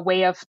a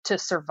way to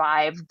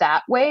survive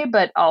that way.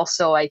 But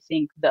also I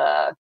think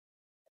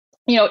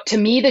to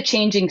me, the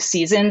changing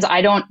seasons,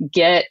 I don't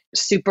get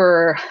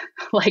super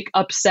like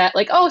upset,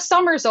 like, oh,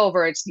 summer's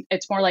over.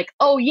 It's more like,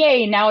 oh,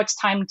 yay, now it's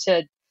time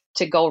to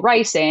go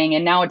ricing,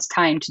 and now it's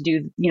time to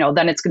do,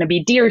 then it's going to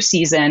be deer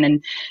season,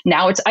 and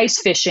now it's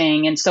ice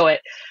fishing. And so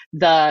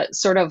the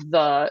sort of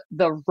the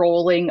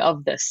rolling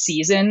of the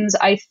seasons,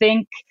 I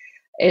think,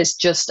 is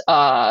just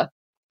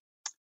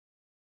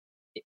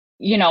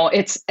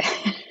it's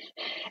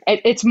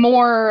it's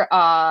more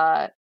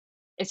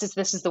it's just,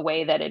 this is the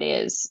way that it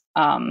is,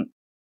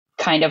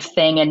 kind of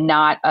thing, and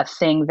not a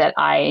thing that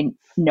I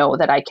know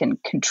that I can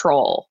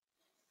control.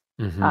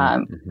 And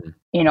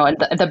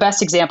the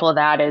best example of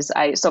that is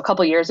so a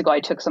couple of years ago, I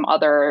took some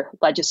other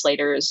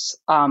legislators,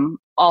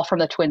 all from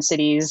the Twin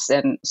Cities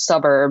and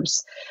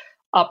suburbs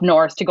up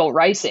north to go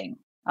ricing,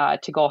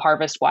 to go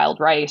harvest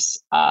wild rice,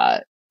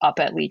 up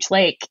at Leech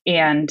Lake.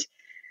 And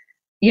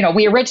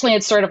we originally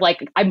had sort of like,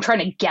 I'm trying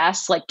to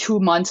guess like 2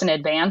 months in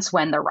advance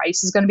when the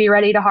rice is going to be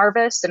ready to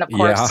harvest. And of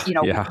course,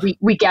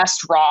 we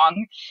guessed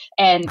wrong.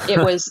 And it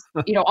was,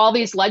 all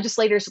these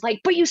legislators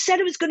like, but you said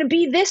it was going to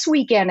be this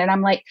weekend. And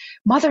I'm like,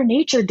 Mother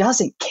Nature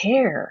doesn't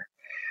care.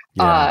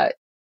 The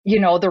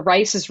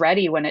rice is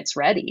ready when it's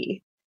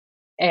ready.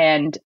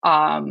 And,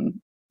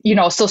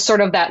 so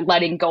sort of that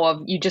letting go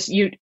of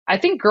I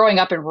think growing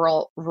up in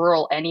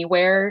rural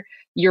anywhere,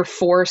 you're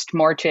forced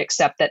more to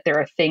accept that there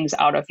are things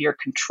out of your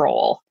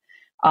control,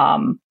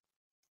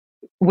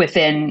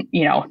 within,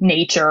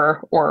 nature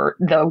or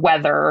the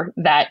weather,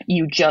 that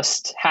you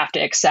just have to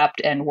accept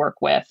and work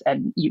with,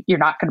 and you're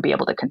not going to be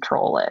able to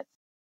control it.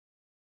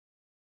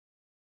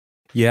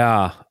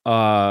 Yeah.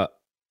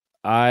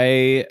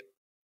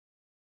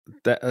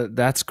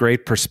 That's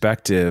great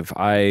perspective.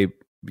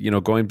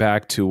 Going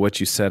back to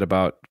what you said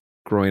about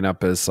growing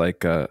up as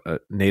like a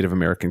Native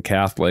American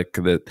Catholic,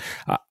 that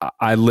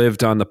I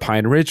lived on the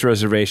Pine Ridge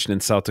Reservation in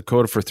South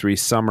Dakota for 3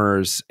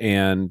 summers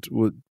and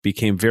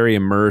became very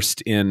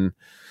immersed in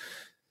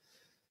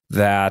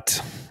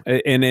that,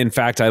 and in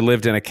fact, I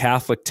lived in a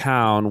Catholic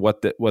town.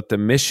 What the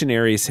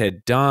missionaries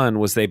had done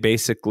was they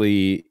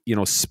basically,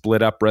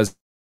 split up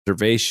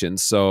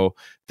reservations. So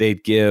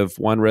they'd give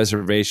one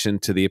reservation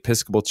to the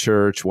Episcopal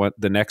Church.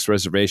 The next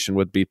reservation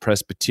would be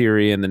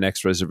Presbyterian. The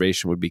next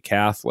reservation would be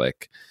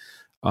Catholic.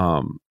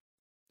 And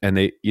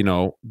they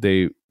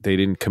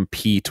didn't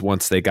compete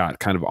once they got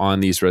kind of on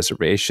these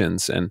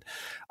reservations. And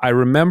I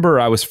remember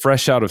I was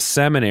fresh out of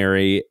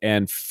seminary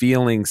and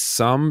feeling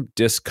some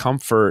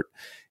discomfort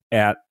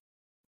at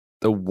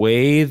the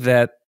way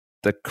that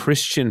the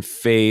Christian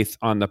faith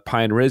on the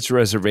Pine Ridge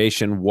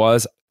Reservation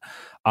was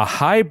a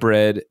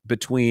hybrid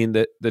between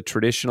the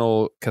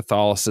traditional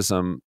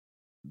Catholicism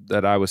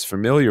that I was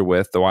familiar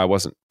with, though I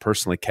wasn't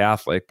personally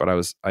Catholic, but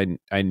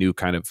I knew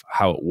kind of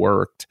how it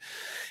worked,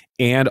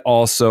 and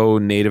also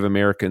Native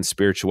American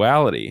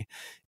spirituality.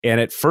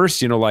 And at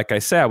first, like I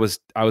said,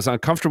 I was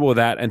uncomfortable with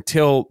that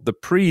until the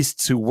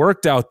priests who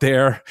worked out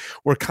there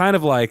were kind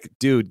of like,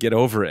 dude, get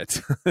over it.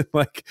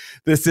 Like,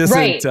 this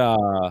isn't,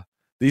 right.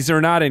 These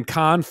are not in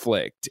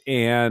conflict.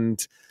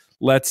 And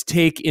let's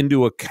take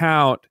into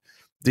account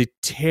the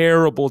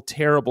terrible,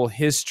 terrible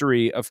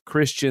history of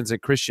Christians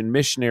and Christian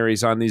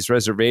missionaries on these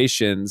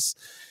reservations.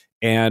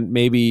 And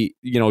maybe,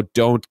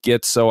 don't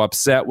get so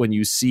upset when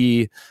you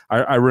see,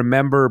 I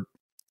remember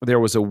there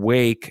was a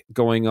wake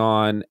going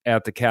on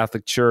at the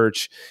Catholic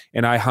Church,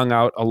 and I hung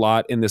out a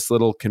lot in this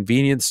little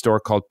convenience store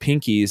called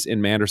Pinky's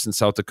in Manderson,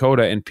 South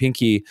Dakota. And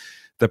Pinky,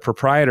 the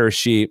proprietor,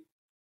 she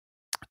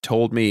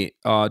told me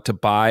to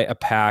buy a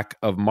pack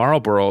of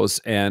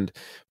Marlboros and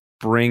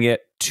bring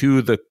it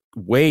to the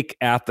wake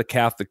at the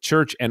Catholic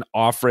Church and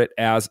offer it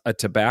as a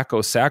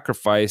tobacco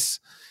sacrifice,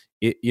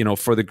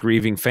 for the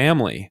grieving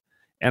family.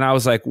 And I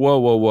was like,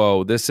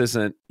 whoa, this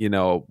isn't,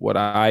 what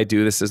I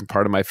do. This isn't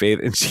part of my faith.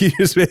 And she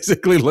just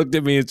basically looked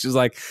at me and she's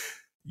like,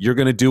 you're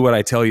going to do what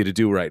I tell you to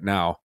do right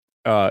now.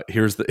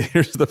 Here's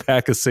the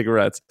pack of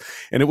cigarettes.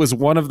 And it was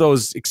one of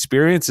those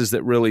experiences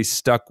that really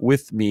stuck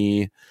with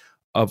me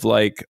of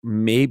like,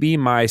 maybe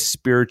my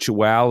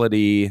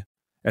spirituality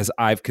as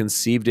I've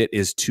conceived it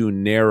is too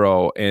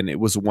narrow. And it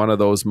was one of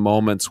those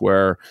moments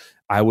where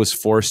I was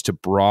forced to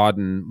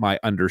broaden my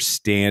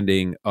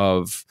understanding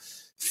of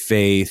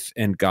faith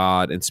and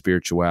God and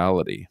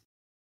spirituality.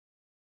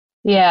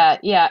 Yeah.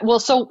 Well,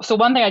 so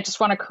one thing I just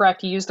want to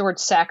correct, you used the word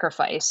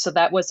sacrifice. So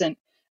that wasn't,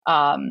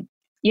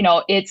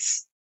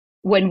 it's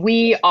when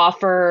we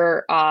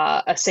offer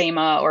a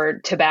sema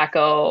or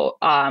tobacco,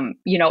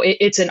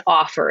 it's an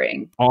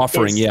offering.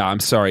 Offering, yeah. I'm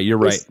sorry, you're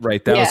right.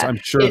 Right. That was, I'm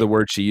sure the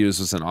word she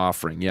used was an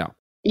offering. Yeah.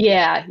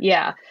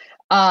 Yeah.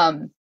 I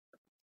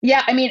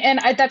mean, and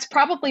that's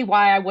probably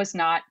why I was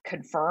not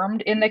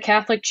confirmed in the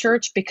Catholic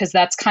Church, because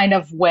that's kind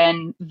of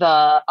when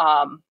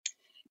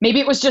maybe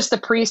it was just the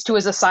priest who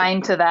was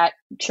assigned to that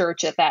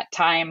church at that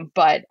time.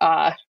 But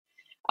I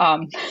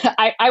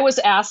was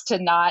asked to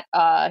not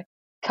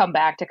come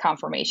back to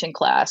confirmation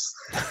class.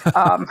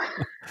 Okay.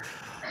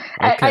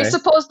 I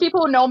suppose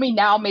people who know me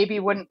now maybe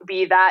wouldn't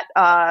be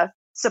that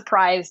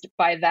surprised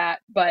by that,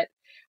 but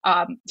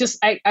I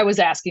was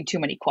asking too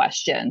many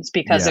questions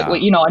because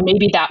and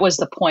maybe that was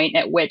the point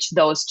at which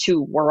those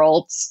two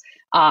worlds,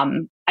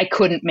 I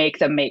couldn't make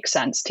them make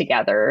sense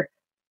together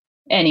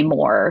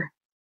anymore.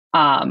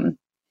 And,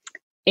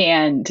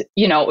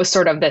 it was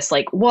sort of this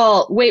like,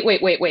 well,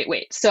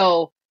 wait.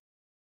 So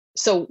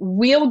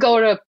we'll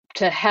go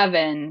to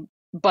heaven,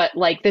 but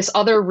like this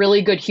other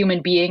really good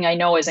human being I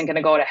know isn't going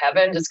to go to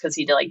heaven just because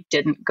he like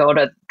didn't go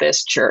to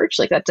this church.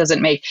 Like that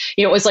doesn't make,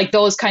 it was like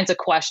those kinds of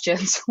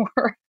questions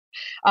were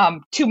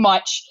too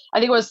much. I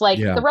think it was like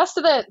the rest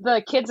of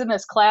the kids in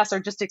this class are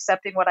just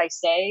accepting what I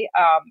say.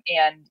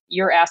 And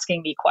you're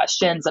asking me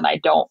questions and I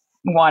don't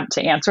want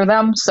to answer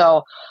them.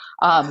 So,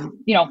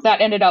 that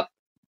ended up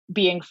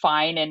being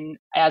fine. And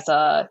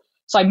so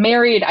I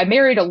married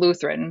a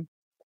Lutheran,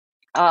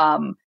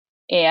 and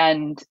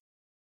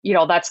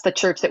that's the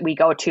church that we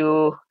go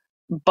to.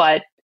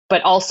 But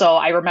also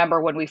I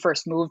remember when we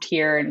first moved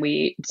here and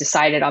we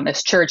decided on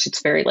this church,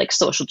 it's very like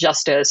social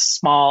justice,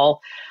 small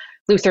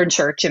Lutheran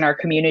church in our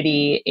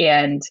community.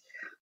 And,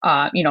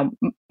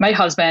 my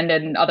husband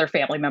and other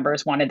family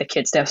members wanted the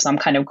kids to have some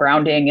kind of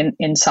grounding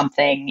in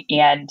something.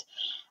 And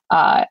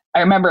I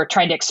remember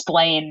trying to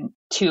explain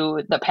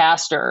to the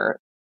pastor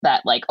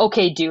that like,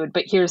 okay, dude,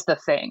 but here's the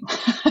thing.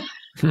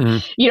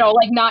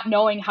 Like not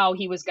knowing how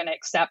he was going to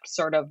accept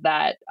sort of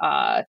that,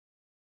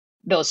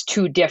 those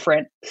two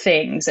different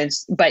things.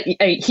 But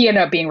he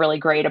ended up being really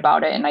great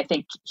about it. And I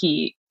think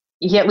he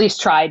at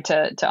least tried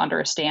to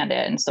understand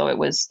it. And so it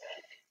was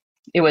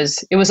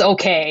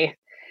okay.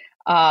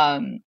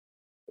 But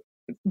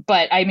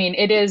I mean,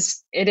 it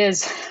is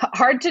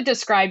hard to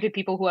describe to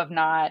people who have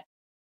not,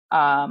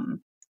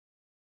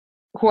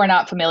 who are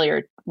not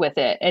familiar with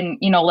it. And,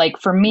 like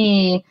for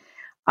me,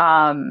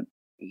 and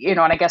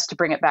I guess to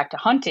bring it back to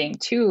hunting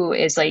too,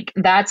 is like,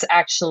 that's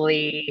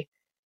actually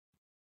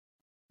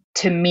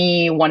to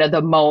me, one of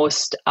the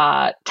most,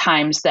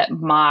 times that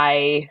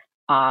my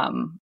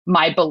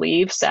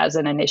beliefs as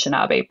an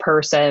Anishinaabe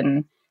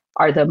person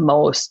are the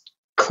most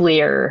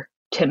clear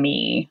to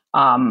me,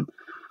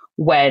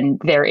 when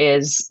there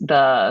is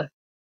the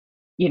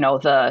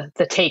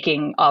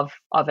taking of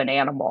an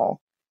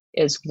animal,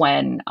 is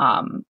when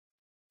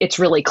it's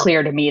really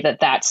clear to me that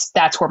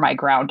that's where my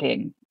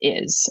grounding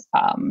is,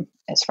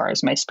 as far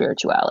as my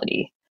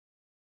spirituality.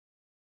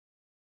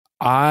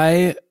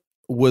 I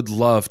would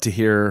love to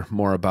hear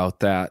more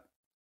about that,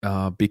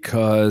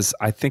 because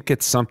I think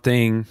it's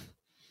something,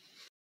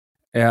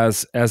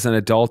 as an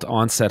adult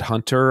onset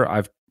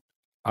hunter,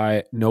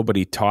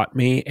 nobody taught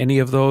me any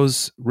of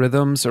those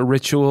rhythms or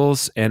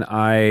rituals,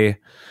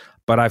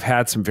 but I've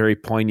had some very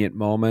poignant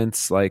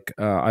moments. Like,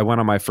 I went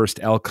on my first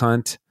elk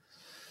hunt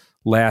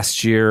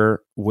last year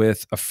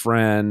with a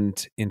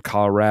friend in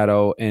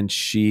Colorado, and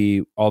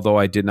although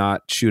I did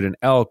not shoot an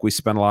elk, we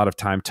spent a lot of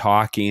time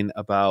talking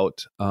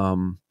about,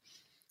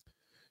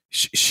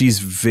 she's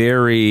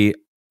very,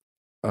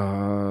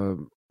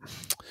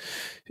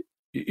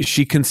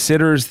 she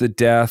considers the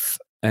death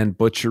and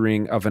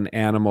butchering of an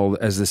animal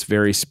as this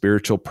very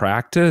spiritual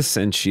practice.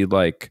 And she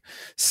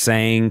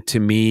sang to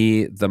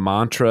me the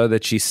mantra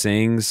that she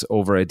sings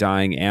over a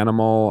dying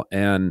animal.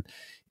 And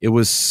it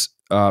was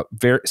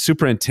very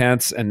super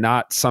intense and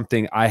not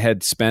something I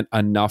had spent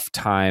enough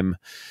time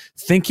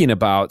thinking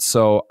about.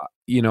 So,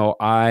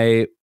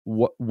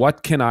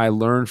 what can I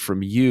learn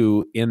from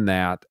you in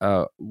that?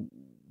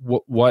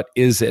 What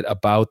is it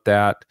about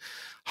that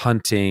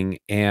hunting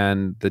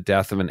and the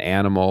death of an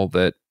animal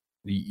that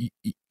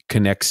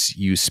connects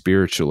you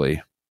spiritually?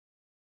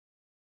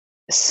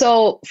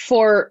 So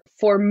for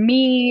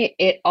me,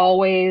 it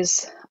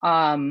always,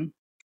 so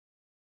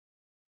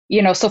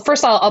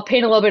first I'll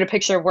paint a little bit of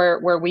picture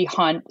where we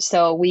hunt.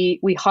 So we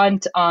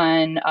hunt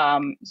on,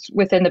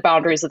 within the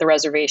boundaries of the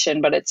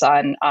reservation, but it's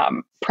on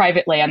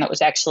private land that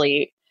was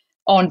actually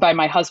owned by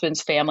my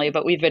husband's family,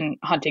 but we've been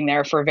hunting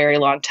there for a very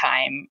long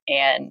time.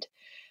 And,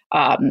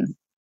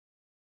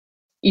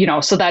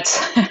 so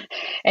that's,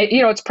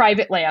 it's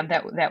private land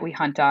that we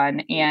hunt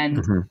on. And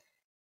Mm-hmm.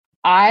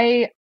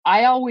 I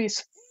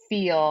always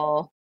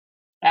feel,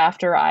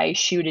 after I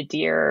shoot a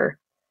deer,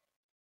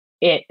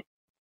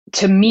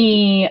 to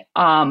me,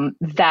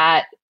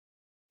 that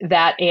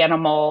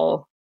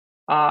animal,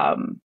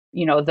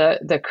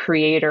 the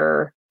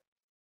creator,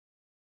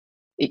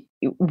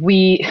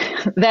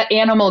 that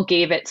animal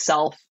gave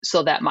itself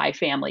so that my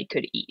family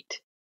could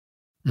eat.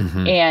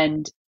 Mm-hmm.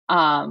 And,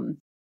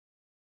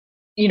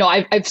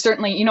 I've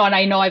certainly, and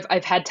I know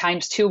I've had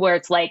times too where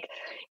it's like,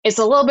 it's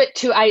a little bit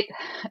too, I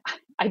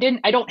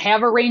don't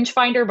have a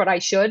rangefinder, but I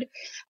should,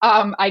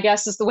 I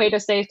guess is the way to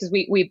say it, because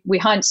we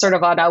hunt sort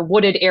of on a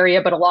wooded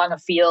area, but along a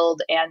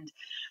field. And,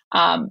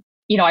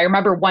 I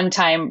remember one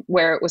time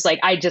where it was like,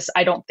 I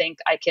don't think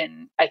I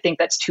think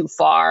that's too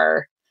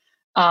far.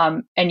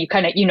 And you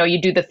kind of,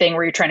 you do the thing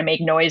where you're trying to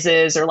make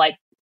noises, or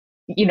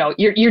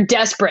you're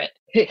desperate.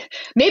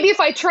 Maybe if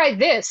I try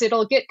this,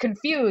 it'll get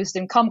confused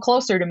and come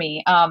closer to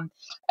me. And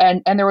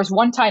there was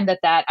one time that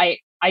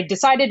I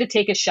decided to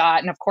take a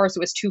shot, and of course it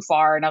was too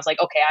far, and I was like,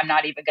 okay, I'm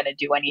not even going to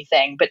do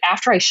anything. But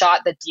after I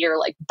shot, the deer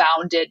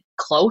bounded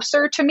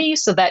closer to me,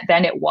 so that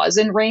then it was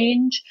in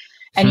range.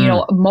 And,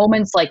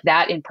 moments like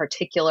that in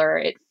particular,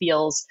 it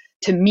feels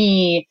to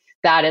me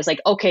that is like,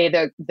 okay,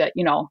 the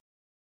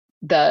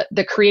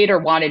creator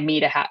wanted me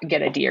to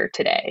get a deer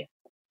today.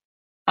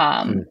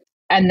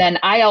 And then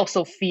I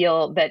also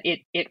feel that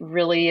it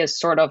really is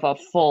sort of a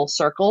full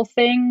circle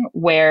thing,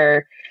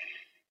 where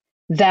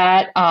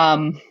that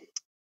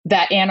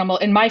animal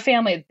in my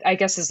family, I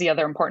guess, is the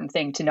other important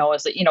thing to know,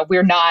 is that,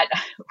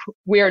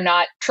 we're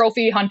not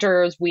trophy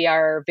hunters. We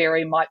are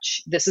very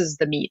much, this is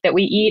the meat that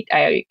we eat.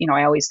 I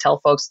always tell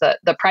folks that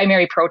the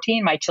primary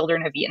protein my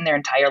children have eaten their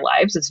entire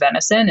lives is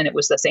venison. And it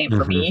was the same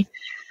for me.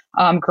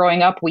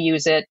 Growing up, we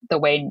use it the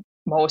way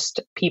most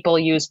people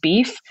use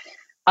beef.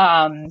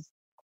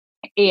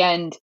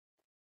 And,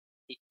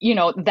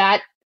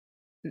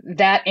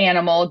 that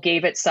animal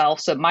gave itself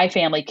so my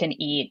family can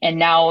eat. And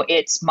now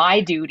it's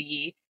my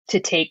duty to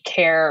take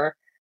care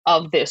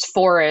of this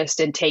forest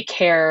and take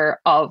care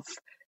of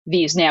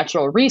these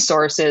natural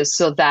resources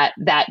so that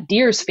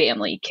deer's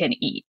family can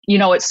eat.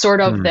 It's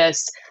sort of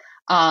this,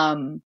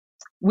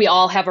 we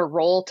all have a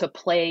role to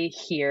play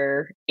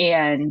here.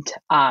 And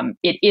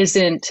it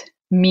isn't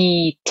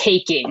me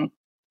taking,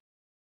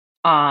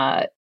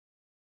 because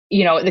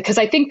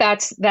I think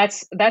that's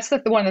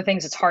one of the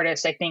things that's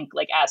hardest, I think,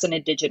 as an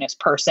Indigenous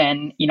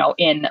person,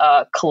 in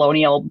a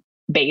colonial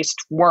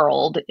based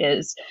world,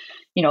 is,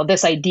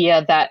 this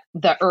idea that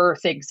the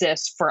earth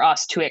exists for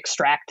us to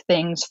extract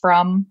things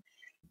from.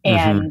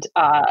 And,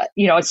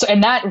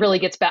 and that really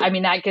gets back,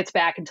 that gets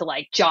back into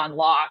John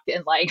Locke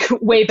and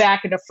way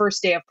back in the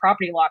first day of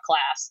property law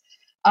class,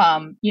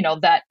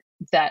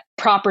 that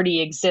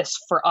property exists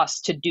for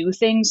us to do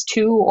things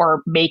to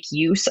or make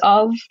use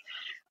of.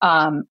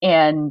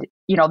 And,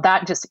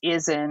 that just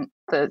isn't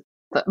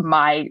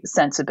my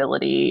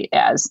sensibility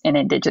as an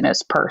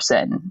Indigenous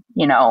person.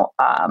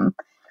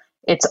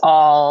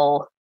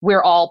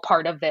 We're all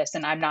part of this,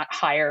 and I'm not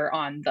higher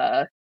on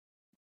the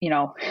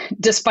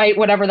despite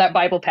whatever that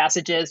Bible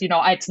passage is,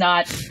 it's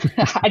not,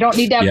 I don't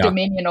need to have Yeah.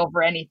 dominion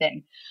over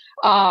anything.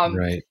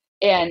 Right.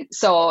 And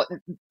so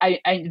I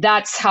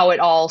that's how it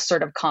all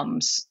sort of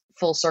comes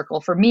full circle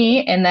for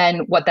me. And then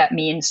what that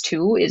means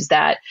too is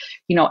that,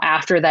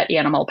 after that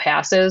animal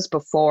passes,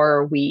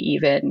 before we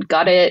even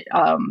gut it,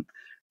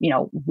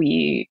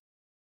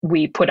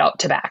 we put out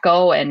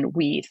tobacco and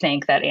we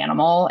thank that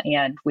animal,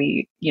 and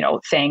we,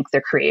 thank the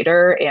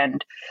creator,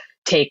 and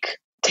take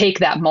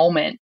that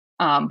moment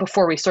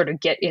before we sort of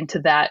get into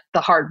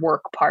the hard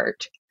work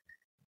part,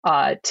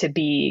 to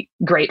be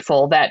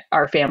grateful that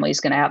our family is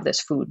going to have this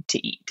food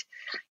to eat.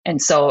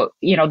 And so,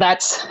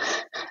 that's,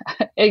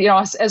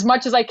 as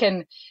much as I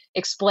can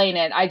explain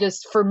it,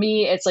 for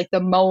me, it's like the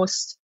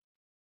most,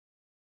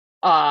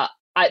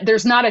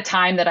 there's not a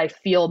time that I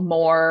feel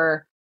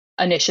more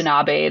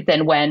Anishinaabe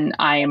than when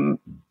I'm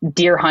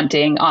deer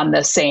hunting on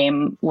the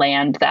same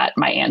land that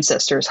my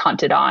ancestors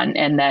hunted on.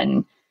 And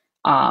then,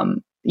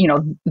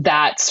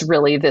 that's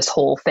really this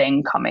whole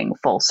thing coming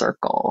full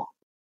circle.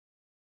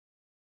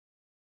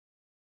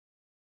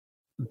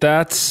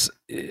 That's,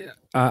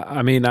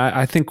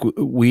 I think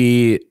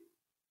we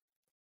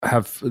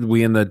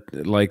in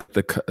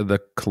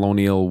the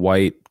colonial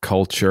white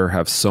culture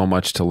have so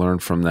much to learn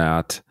from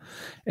that.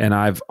 And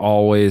I've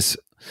always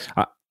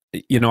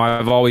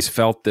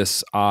felt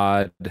this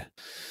odd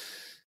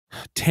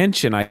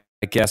tension, I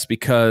guess,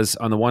 because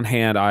on the one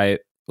hand, I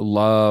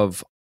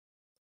love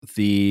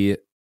the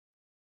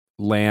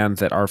land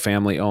that our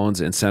family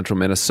owns in central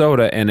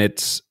Minnesota, and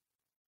it's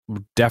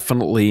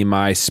definitely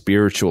my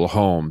spiritual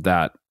home.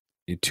 That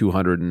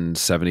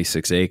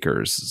 276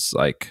 acres, it's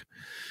like,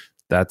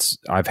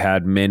 I've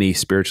had many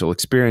spiritual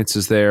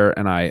experiences there,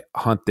 and I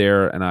hunt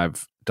there, and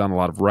I've done a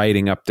lot of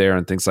writing up there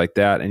and things like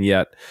that. And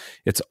yet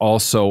it's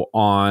also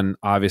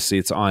obviously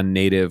it's on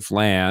native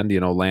land,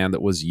 land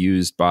that was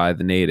used by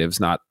the natives,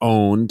 not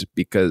owned,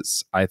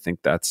 because I think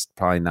that's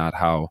probably not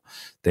how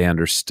they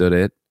understood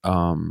it.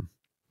 And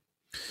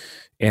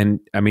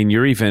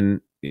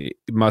you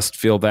must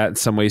feel that in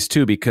some ways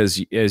too,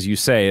 because as you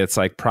say, it's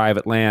like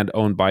private land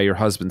owned by your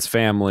husband's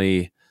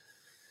family.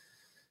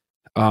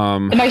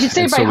 And I should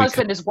say my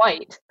husband is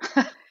white.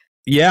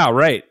 Yeah,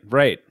 right.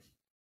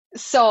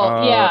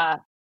 So, yeah.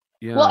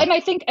 Yeah. Well, and I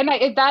think,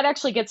 that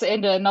actually gets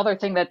into another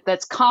thing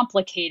that's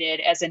complicated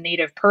as a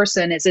Native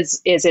person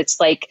is it's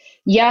like,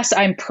 yes,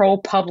 I'm pro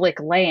public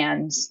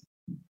lands,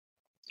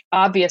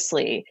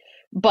 obviously,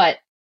 but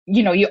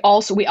we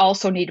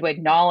also need to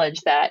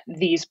acknowledge that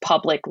these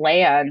public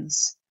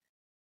lands,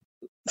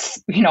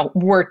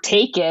 were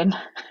taken,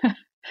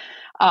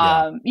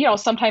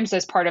 sometimes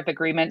as part of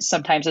agreements,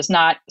 sometimes it's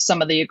not.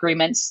 Some of the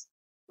agreements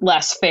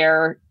less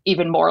fair,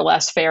 even more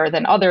less fair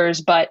than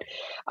others, but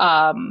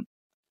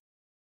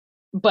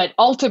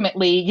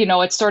ultimately,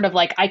 it's sort of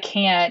like I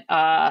can't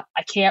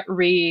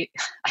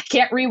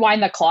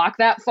rewind the clock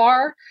that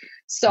far.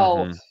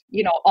 So,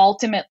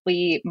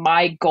 ultimately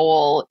my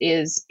goal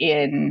is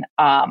in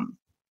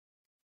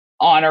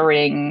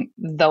honoring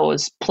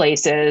those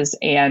places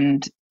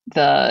and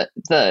the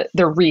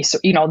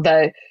resource,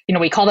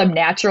 we call them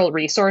natural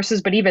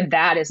resources, but even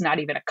that is not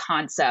even a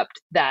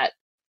concept that,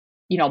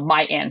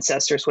 my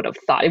ancestors would have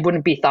thought. It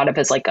wouldn't be thought of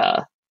as like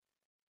a,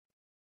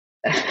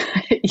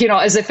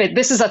 as if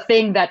this is a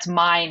thing that's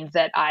mine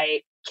that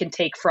I can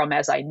take from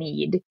as I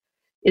need,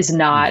 is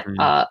not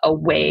a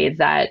way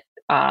that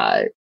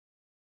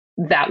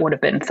that would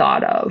have been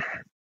thought of.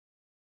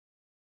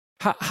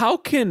 How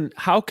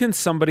can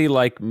somebody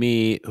like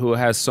me, who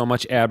has so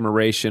much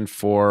admiration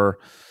for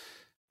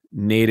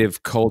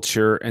Native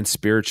culture and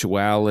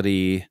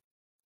spirituality,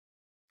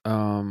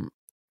 help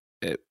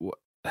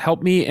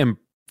me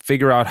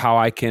figure out how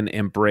I can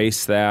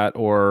embrace that,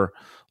 or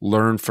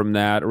learn from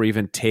that, or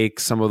even take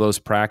some of those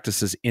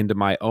practices into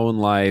my own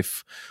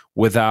life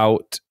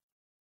without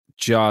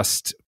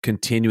just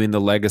continuing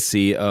the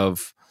legacy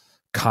of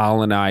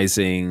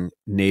colonizing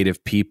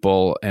Native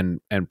people and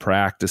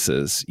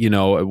practices,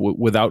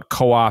 without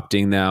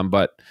co-opting them,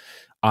 but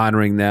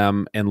honoring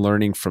them and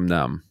learning from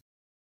them?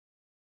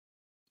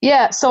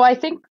 Yeah, so I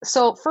think,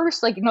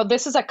 first,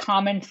 this is a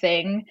common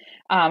thing,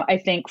 I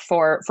think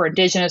for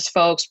Indigenous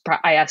folks,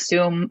 I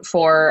assume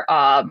for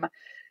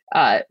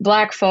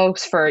Black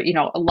folks, for,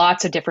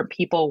 lots of different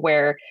people,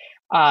 where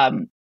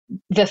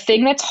the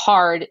thing that's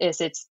hard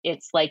is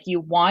it's like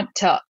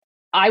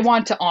I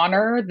want to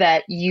honor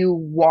that you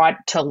want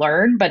to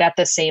learn, but at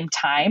the same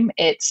time,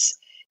 it's,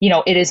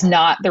 it is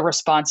not the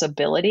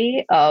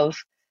responsibility of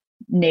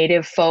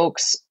Native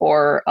folks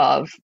or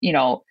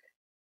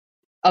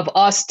of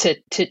us to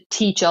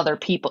teach other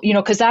people,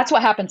 because that's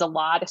what happens a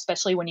lot,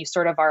 especially when you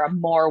sort of are a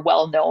more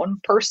well-known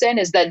person,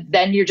 is that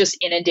then you're just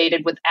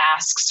inundated with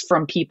asks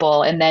from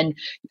people, and then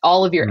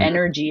all of your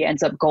energy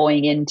ends up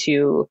going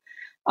into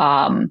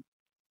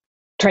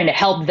trying to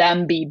help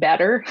them be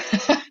better.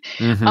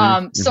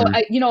 So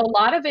a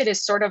lot of it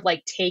is sort of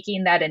like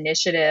taking that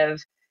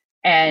initiative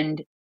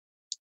and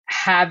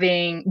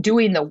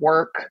doing the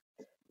work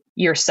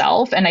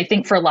yourself. And I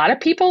think for a lot of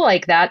people,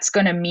 like, that's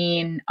going to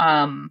mean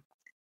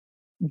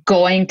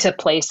going to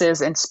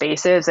places and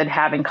spaces and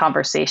having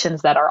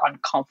conversations that are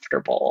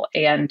uncomfortable.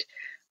 And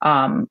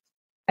I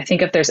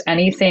think if there's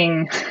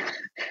anything,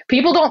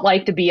 people don't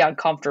like to be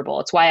uncomfortable.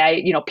 It's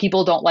why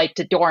people don't like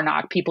to door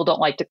knock. People don't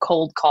like to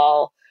cold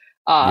call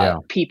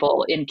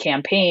people in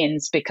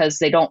campaigns, because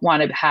they don't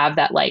want to have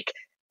that like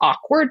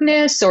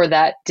awkwardness or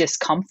that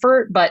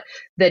discomfort. But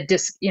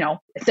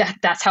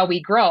that's how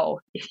we grow.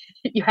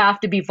 You have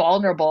to be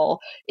vulnerable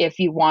if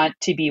you want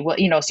to be, so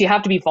you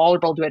have to be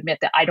vulnerable to admit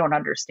that I don't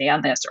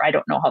understand this, or I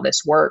don't know how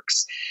this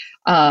works.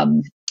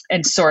 And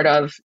sort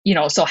of,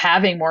 so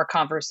having more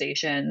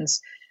conversations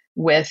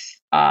with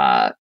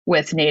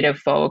Native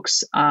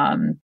folks.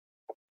 One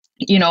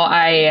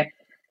of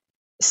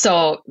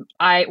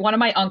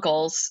my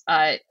uncles,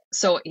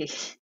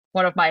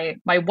 one of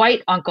my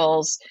white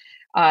uncles,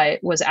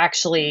 was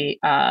actually,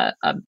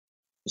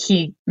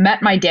 he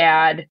met my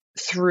dad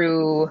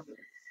through,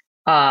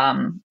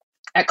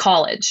 at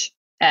college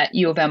at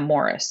U of M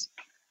Morris.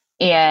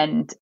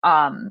 And,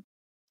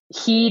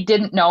 he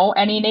didn't know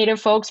any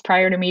Native folks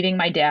prior to meeting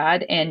my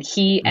dad. And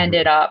he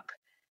ended up,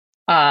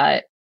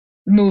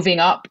 moving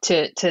up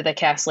to the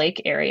Cass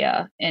Lake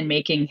area and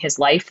making his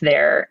life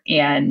there.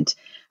 And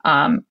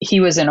he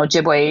was an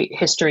Ojibwe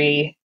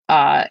history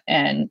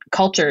and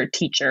culture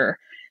teacher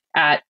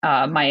at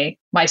my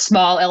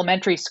small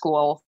elementary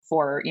school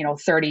for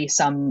 30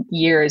 some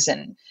years,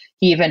 and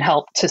he even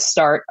helped to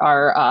start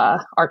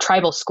our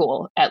tribal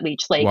school at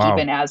Leech Lake,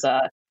 even as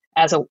a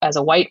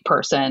white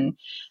person.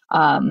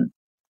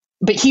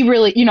 But he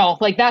really,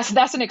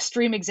 that's an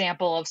extreme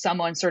example of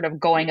someone sort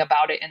of going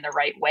about it in the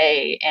right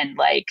way, and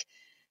like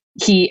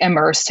he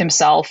immersed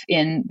himself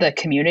in the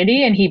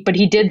community, but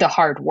he did the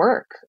hard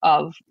work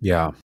of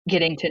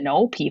getting to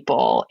know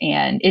people.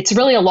 And it's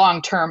really a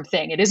long-term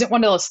thing. It isn't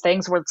one of those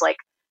things where it's like,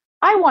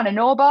 I want to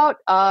know about,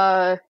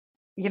 I'm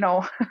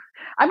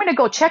going to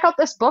go check out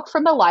this book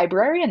from the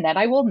library and then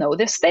I will know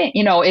this thing.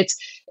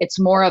 It's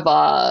more of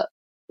a,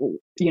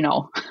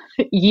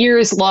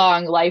 years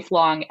long,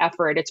 lifelong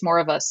effort. It's more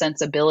of a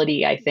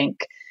sensibility, I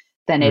think,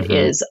 than it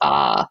is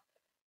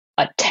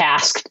a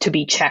task to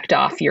be checked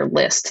off your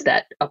list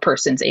that a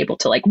person's able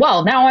to like,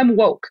 well, now I'm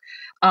woke.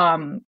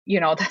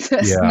 That's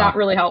not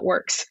really how it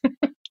works.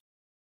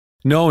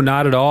 No,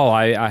 not at all.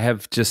 I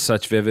have just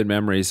such vivid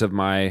memories of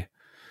my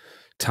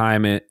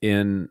time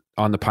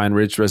on the Pine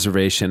Ridge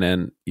Reservation.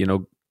 And,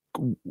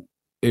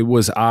 it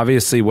was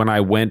obviously when I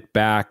went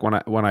back,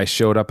 when I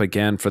showed up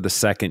again for the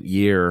second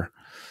year,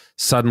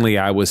 suddenly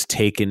I was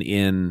taken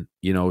in,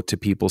 to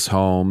people's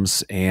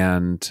homes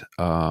and,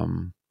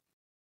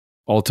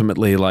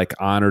 ultimately like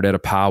honored at a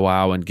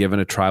powwow and given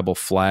a tribal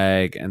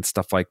flag and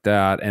stuff like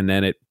that. And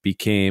then it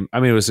became,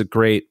 it was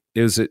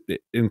an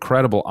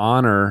incredible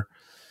honor.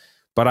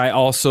 But I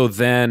also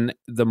then,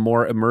 the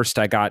more immersed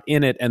I got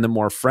in it and the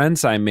more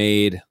friends I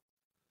made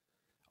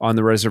on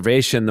the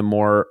reservation, the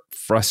more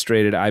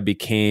frustrated I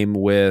became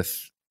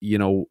with,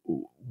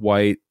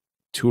 white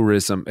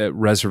tourism,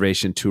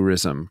 reservation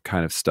tourism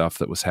kind of stuff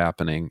that was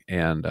happening.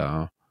 And,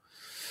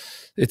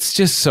 it's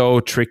just so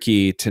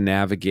tricky to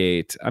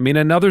navigate.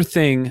 Another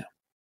thing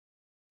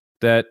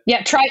that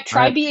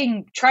try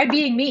being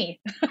me.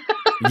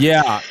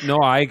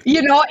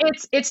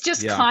 It's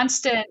just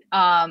constant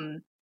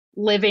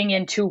living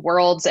in two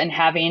worlds and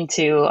having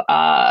to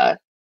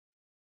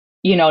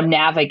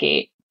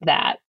navigate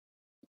that.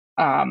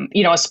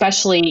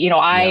 Especially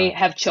I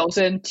have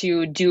chosen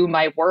to do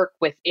my work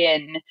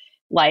within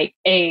like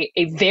a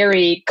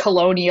very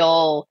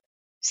colonial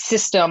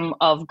system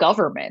of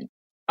government.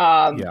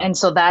 And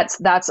so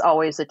that's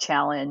always a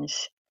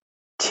challenge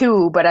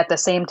too. But at the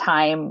same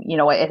time,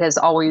 it has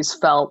always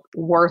felt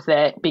worth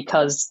it,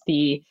 because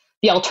the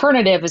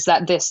alternative is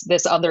that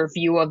this other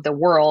view of the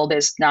world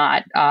is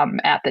not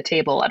at the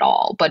table at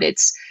all. But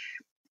it's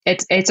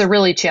a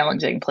really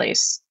challenging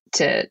place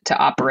to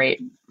operate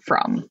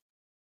from.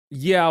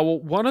 Yeah, well,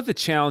 one of the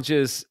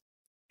challenges,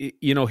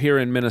 here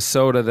in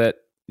Minnesota that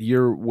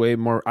you're way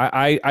more.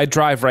 I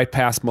drive right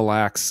past Mille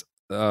Lacs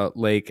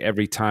Lake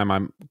every time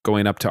I'm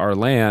going up to our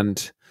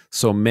land,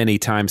 so many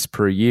times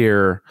per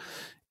year,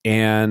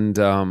 and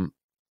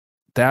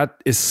that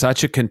is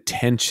such a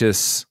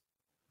contentious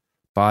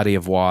body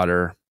of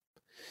water.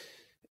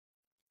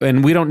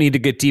 And we don't need to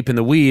get deep in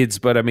the weeds,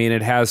 but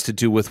it has to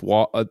do with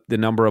the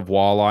number of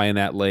walleye in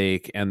that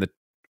lake and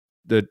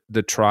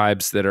the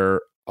tribes that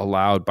are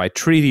allowed by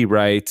treaty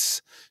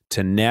rights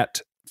to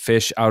net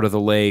fish out of the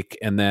lake,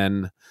 and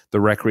then the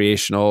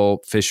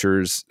recreational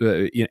fishers,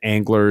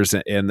 anglers,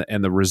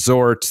 and the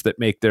resorts that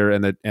make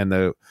and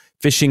the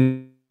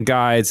fishing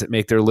guides that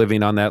make their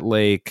living on that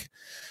lake,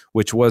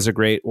 which was a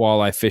great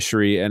walleye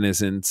fishery and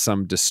is in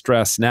some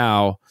distress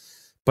now.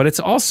 But it's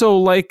also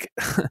like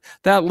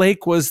that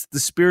lake was the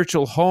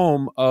spiritual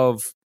home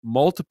of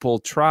multiple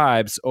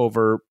tribes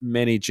over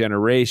many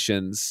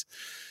generations.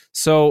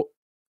 So,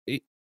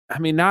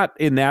 not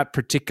in that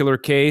particular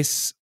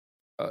case,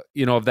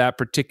 of that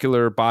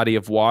particular body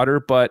of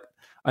water, but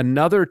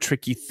another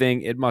tricky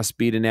thing it must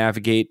be to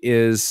navigate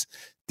is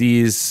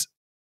these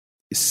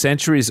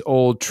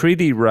centuries-old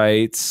treaty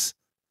rights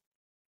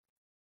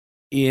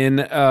in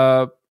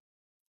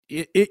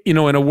in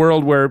a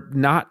world where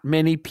not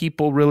many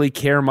people really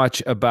care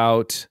much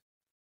about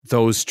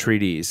those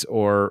treaties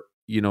or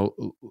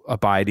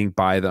abiding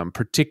by them,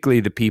 particularly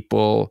the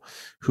people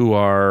who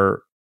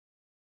are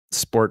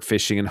sport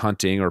fishing and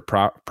hunting or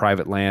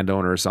private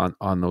landowners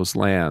on those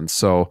lands.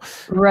 So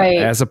right.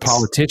 As a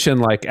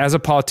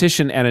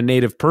politician and a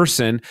Native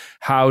person,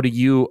 how do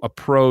you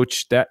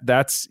approach that?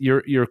 That's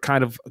you're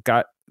kind of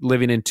got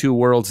living in two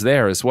worlds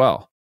there as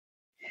well.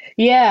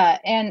 Yeah.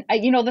 And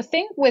the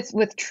thing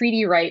with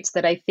treaty rights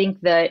that I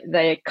think that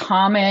the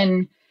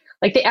common,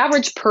 like the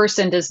average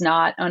person does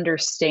not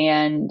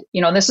understand,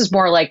 this is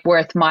more like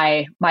with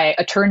my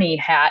attorney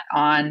hat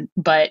on,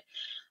 but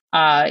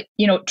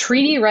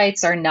treaty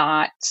rights are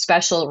not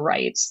special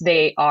rights.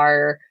 They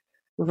are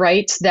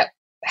rights that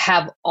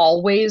have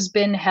always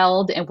been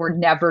held and were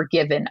never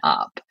given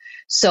up.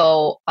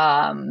 So,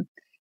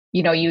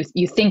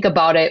 you think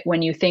about it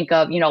when you think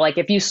of, like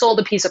if you sold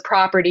a piece of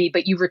property,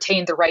 but you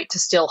retained the right to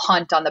still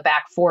hunt on the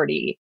back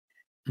 40,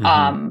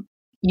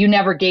 you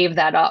never gave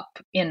that up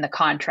in the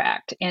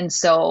contract. And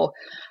so,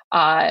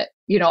 I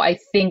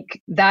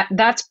think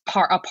that's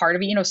a part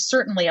of it.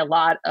 Certainly a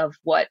lot of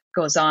what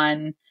goes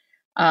on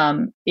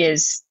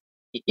is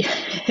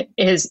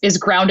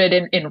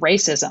grounded in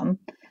racism.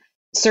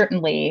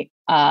 Certainly,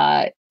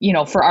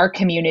 for our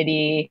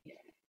community,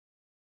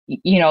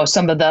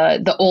 some of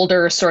the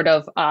older sort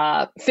of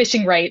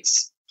fishing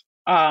rights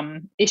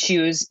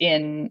issues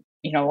in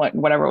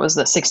whatever it was,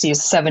 the 60s,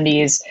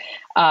 70s,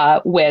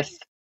 with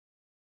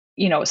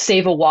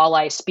save a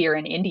walleye, spear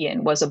an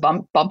Indian was a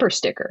bumper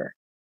sticker.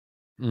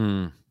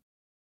 And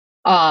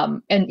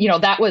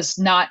that was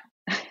not.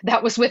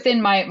 That was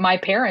within my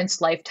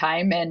parents'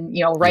 lifetime, and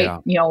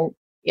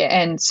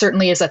and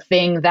certainly is a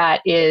thing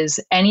that is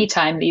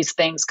anytime these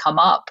things come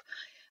up,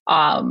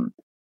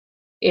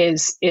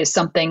 is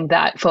something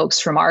that folks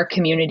from our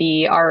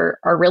community are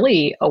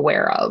really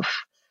aware of,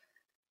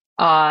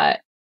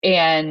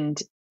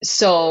 and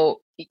so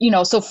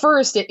so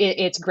first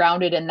it's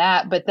grounded in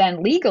that, but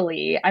then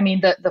legally, I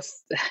mean,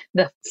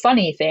 the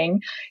funny thing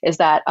is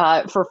that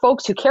for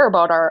folks who care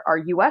about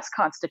our U.S.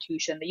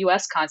 Constitution, the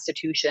U.S.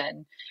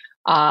 Constitution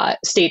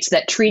states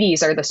that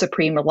treaties are the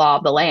supreme law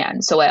of the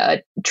land. So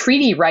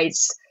treaty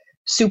rights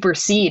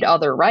supersede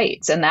other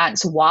rights. And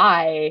that's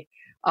why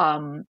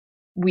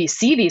we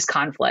see these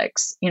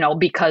conflicts,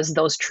 because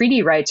those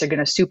treaty rights are going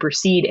to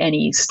supersede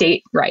any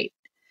state right.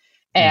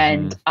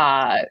 And,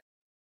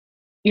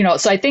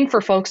 so I think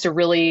for folks to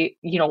really,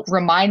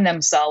 remind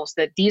themselves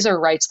that these are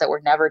rights that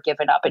were never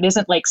given up. It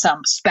isn't like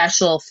some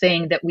special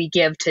thing that we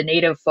give to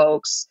Native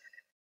folks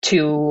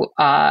to,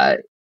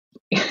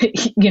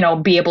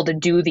 be able to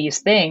do these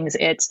things.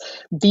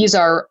 These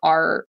are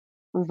our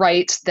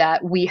rights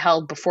that we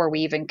held before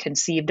we even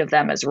conceived of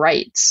them as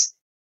rights.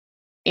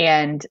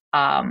 And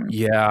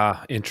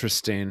yeah,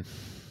 interesting.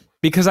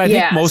 Because I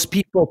think most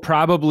people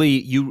probably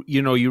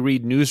you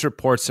read news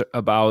reports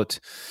about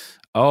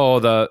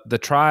the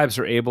tribes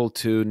are able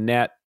to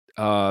net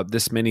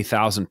this many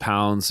thousand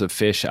pounds of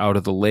fish out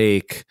of the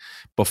lake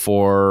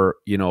before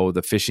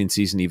the fishing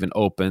season even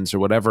opens or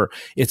whatever.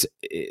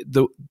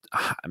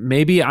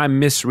 Maybe I'm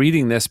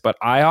misreading this, but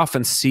I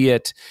often see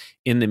it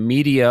in the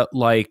media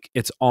like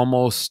it's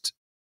almost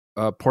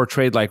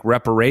portrayed like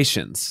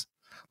reparations,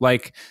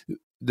 like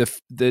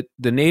the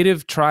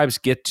Native tribes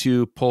get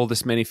to pull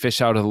this many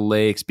fish out of the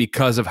lakes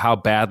because of how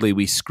badly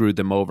we screwed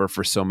them over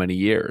for so many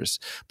years.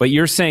 But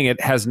you're saying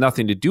it has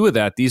nothing to do with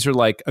that. These are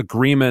like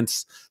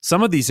agreements.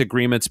 Some of these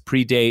agreements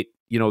predate,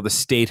 the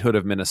statehood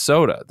of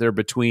Minnesota. They're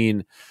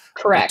between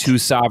two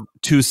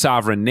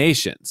sovereign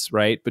nations,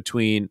 right?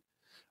 Between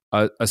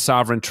a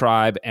sovereign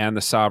tribe and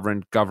the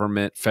sovereign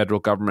government, federal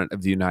government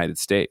of the United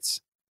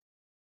States.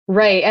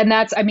 Right. And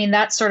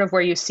that's sort of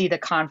where you see the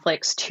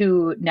conflicts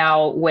too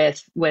now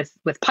with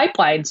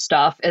pipeline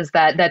stuff, is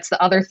that's the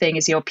other thing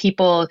is,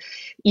 people,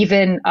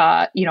 even,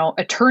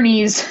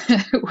 attorneys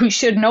who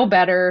should know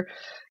better,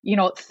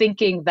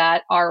 thinking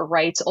that our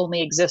rights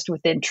only exist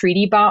within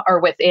or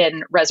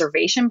within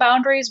reservation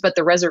boundaries, but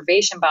the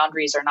reservation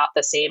boundaries are not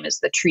the same as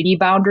the treaty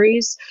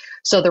boundaries.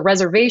 So the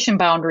reservation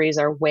boundaries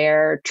are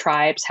where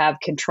tribes have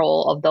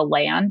control of the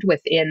land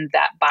within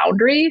that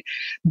boundary.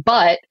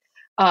 But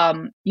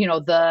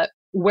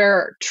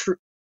where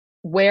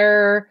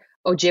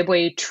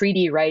Ojibwe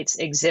treaty rights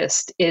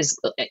exist is,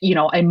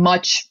 a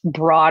much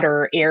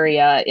broader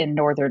area in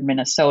northern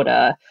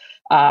Minnesota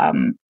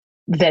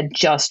than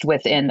just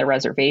within the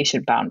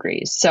reservation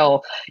boundaries.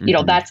 So,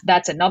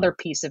 that's another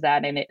piece of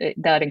that. And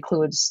that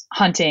includes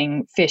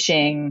hunting,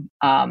 fishing,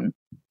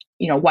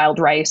 wild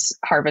rice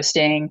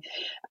harvesting,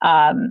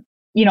 and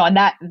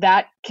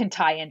that can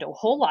tie into a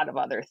whole lot of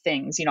other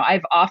things.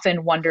 I've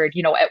often wondered,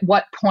 at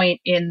what point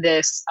in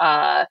this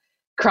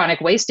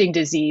chronic wasting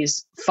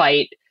disease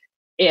fight,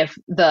 if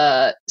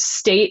the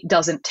state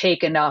doesn't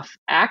take enough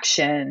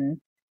action,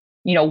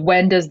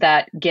 when does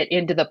that get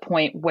into the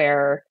point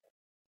where,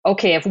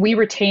 okay, if we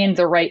retain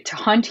the right to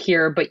hunt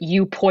here, but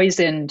you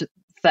poisoned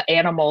the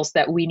animals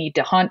that we need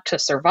to hunt to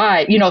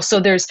survive,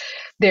 so there's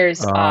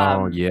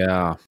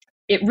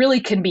it really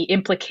can be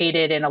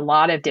implicated in a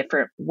lot of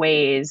different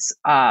ways.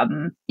 I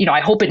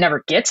hope it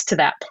never gets to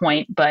that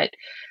point, but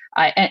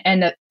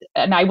and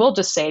I will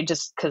just say,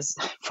 just because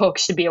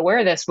folks should be aware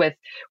of this,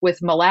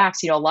 with Mille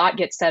Lacs, a lot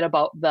gets said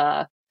about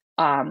the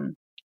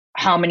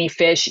how many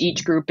fish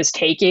each group is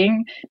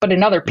taking. But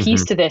another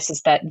piece to this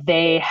is that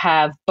they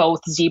have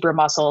both zebra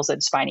mussels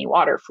and spiny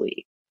water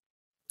flea.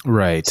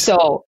 Right.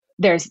 So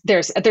there's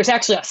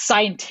actually a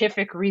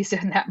scientific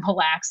reason that Mille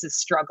Lacs is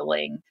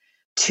struggling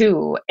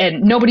too,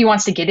 and nobody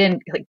wants to get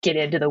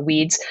into the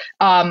weeds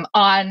on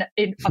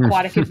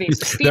aquatic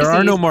invasive species. There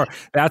are no more.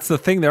 That's the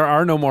thing. There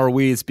are no more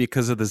weeds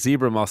because of the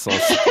zebra mussels.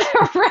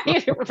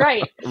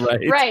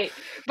 Right.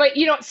 But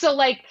so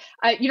like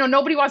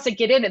nobody wants to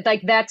get in it.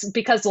 Like that's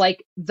because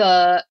like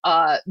the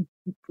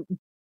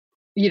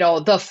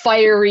the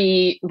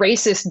fiery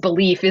racist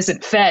belief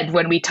isn't fed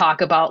when we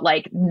talk about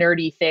like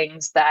nerdy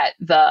things that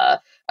the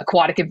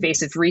Aquatic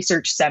Invasive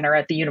Research Center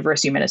at the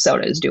University of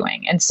Minnesota is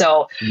doing. And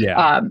so,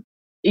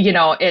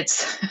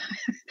 it's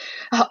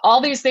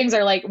all these things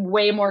are like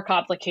way more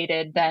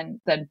complicated than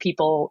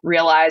people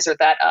realize, or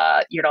that,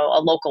 a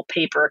local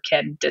paper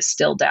can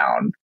distill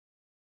down.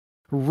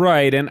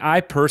 Right. And I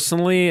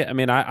personally,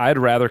 I'd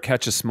rather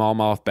catch a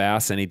smallmouth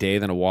bass any day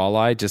than a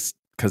walleye, just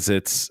because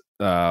it's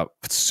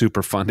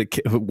super fun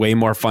way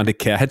more fun to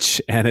catch,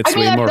 and it's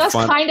way more fun.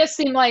 It does kind of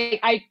seem like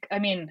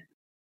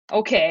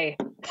okay.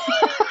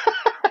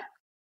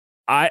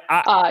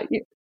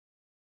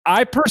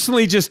 I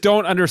personally just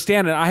don't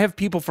understand it. I have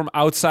people from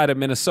outside of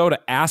Minnesota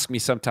ask me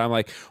sometime,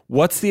 like,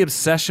 what's the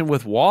obsession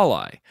with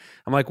walleye?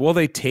 I'm like, well,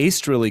 they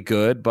taste really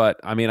good, but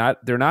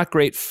they're not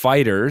great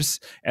fighters,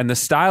 and the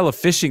style of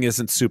fishing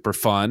isn't super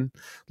fun,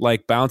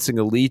 like bouncing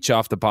a leech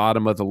off the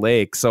bottom of the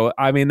lake. So,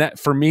 that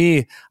for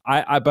me,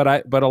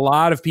 but a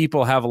lot of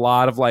people have a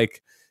lot of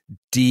like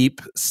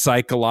deep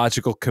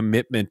psychological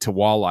commitment to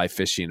walleye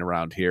fishing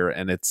around here,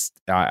 and it's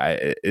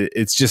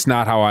just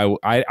not how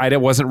I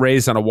wasn't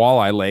raised on a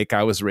walleye lake.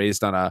 I was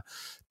raised on a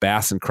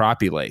bass and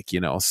crappie lake,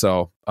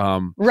 so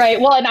right.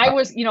 Well, and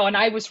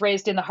I was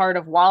raised in the heart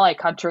of walleye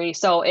country,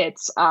 so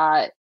it's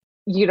I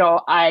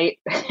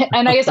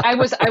guess I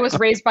was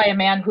raised by a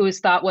man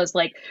whose thought was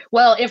like,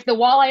 well, if the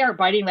walleye aren't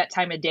biting that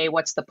time of day,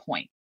 what's the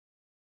point?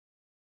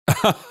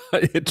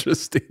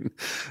 Interesting.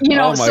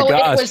 Oh my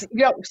gosh. It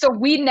was, so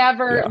we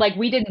never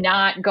we did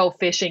not go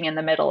fishing in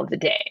the middle of the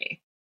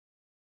day.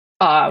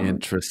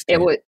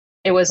 Interesting.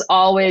 It was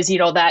always,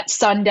 that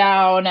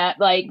sundown at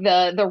like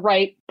the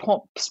right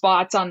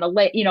spots on the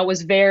lake,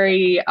 was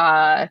very,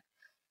 So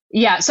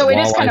it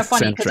is kind of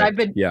funny because I've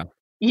been,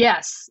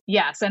 yes.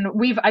 And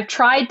I've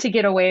tried to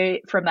get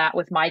away from that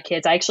with my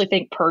kids. I actually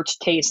think perch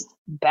tastes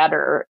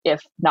better,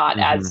 if not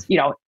as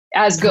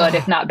good,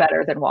 if not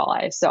better than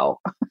walleye.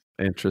 So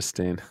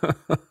interesting.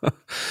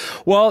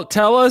 Well,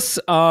 tell us,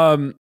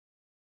 are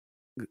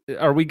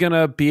we going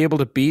to be able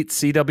to beat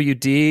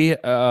CWD?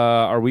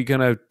 Are we going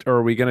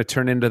to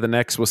turn into the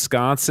next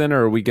Wisconsin,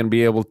 or are we going to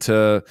be able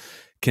to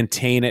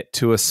contain it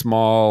to a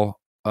small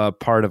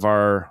part of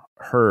our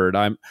herd?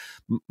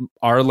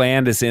 Our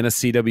land is in a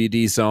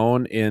CWD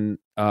zone in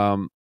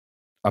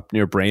up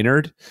near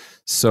Brainerd.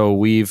 So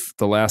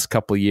the last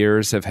couple of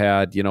years have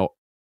had,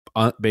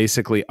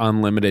 basically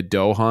unlimited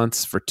doe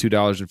hunts for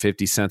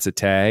 $2.50 a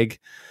tag.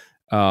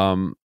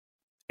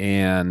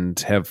 And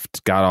have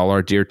got all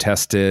our deer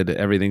tested.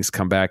 Everything's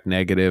come back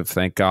negative,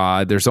 thank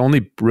God. There's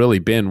only really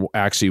been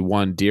actually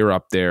one deer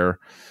up there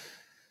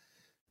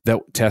that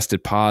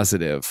tested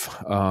positive,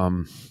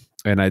 and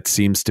it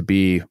seems to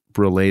be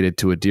related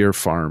to a deer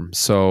farm.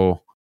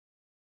 So,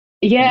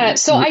 where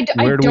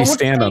do we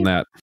stand on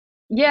that?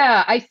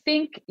 Yeah, I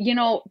think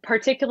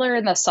particular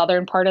in the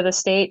southern part of the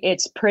state,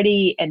 it's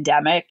pretty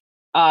endemic.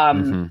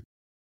 And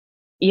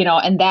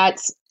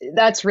that's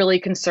really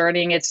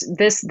concerning. It's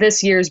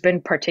this year's been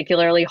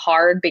particularly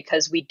hard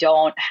because we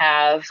didn't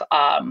have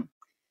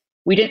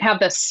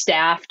the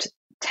staffed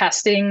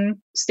testing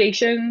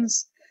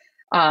stations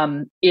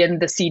in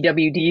the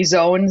CWD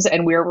zones,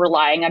 and we're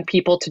relying on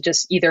people to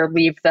just either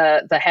leave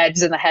the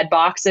heads in the head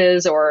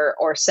boxes or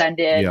send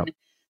in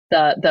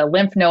the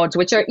lymph nodes,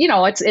 which are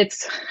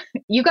it's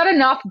you got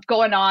enough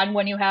going on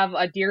when you have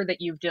a deer that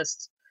you've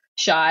just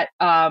shot,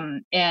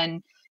 and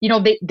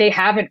they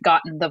haven't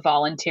gotten the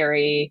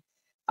voluntary,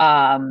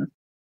 kind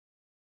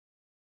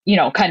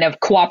of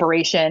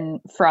cooperation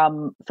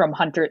from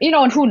hunters,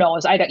 and who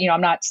knows?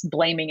 I'm not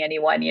blaming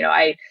anyone. It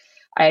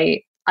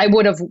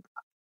would have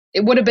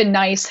been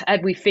nice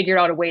had we figured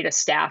out a way to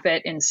staff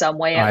it in some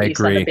way, at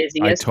least on the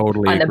busiest,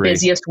 the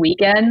busiest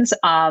weekends.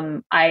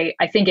 I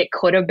think it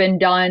could have been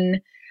done.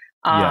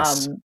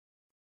 Yes.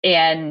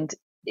 And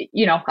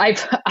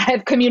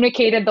I've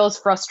communicated those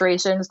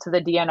frustrations to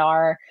the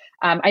DNR.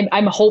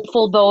 I'm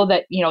hopeful though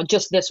that,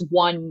 just this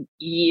 1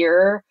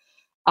 year,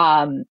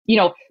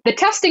 the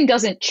testing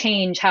doesn't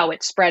change how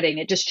it's spreading.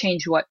 It just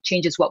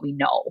changes what we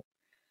know.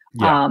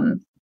 Yeah.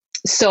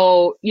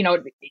 So,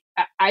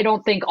 I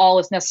don't think all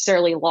is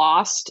necessarily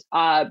lost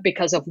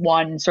because of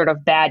one sort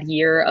of bad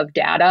year of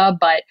data,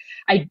 but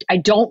I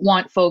don't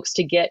want folks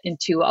to get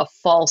into a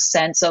false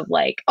sense of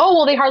like, oh,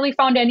 well, they hardly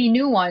found any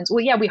new ones.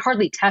 Well, yeah, we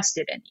hardly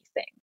tested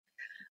anything.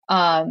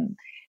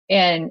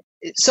 And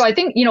so I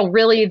think,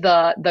 really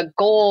the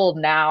goal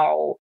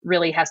now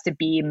really has to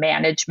be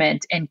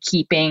management and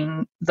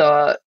keeping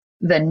the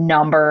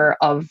number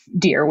of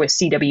deer with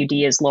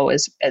CWD as low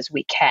as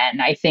we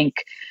can. I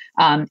think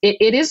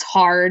it is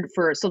hard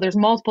so there's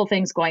multiple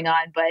things going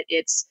on, but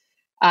it's,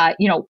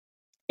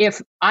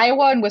 if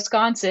Iowa and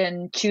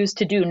Wisconsin choose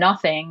to do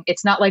nothing,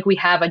 it's not like we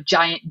have a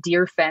giant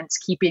deer fence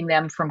keeping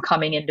them from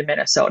coming into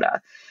Minnesota.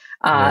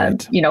 Right.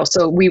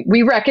 So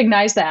we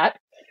recognize that.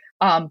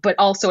 But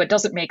also it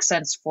doesn't make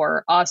sense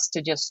for us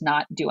to just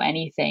not do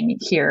anything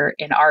here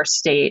in our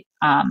state.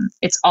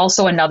 It's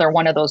also another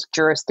one of those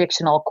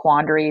jurisdictional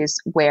quandaries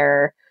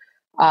where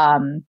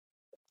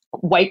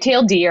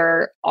white-tailed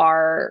deer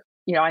are,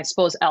 I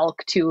suppose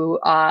elk too,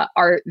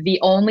 are the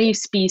only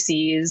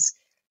species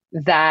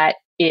that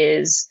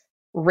is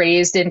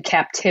raised in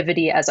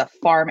captivity as a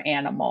farm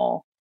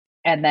animal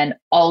and then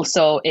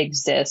also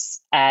exists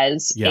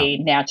as a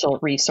natural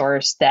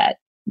resource that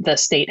the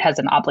state has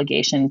an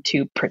obligation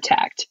to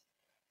protect.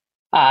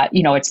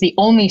 It's the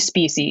only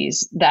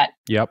species that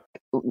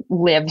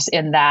lives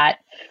in that.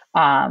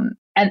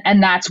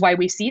 And that's why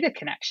we see the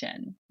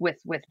connection with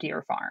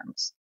deer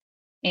farms.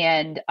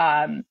 And,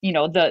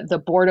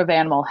 the Board of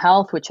Animal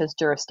Health, which has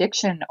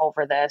jurisdiction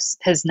over this,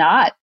 has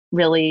not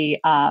really,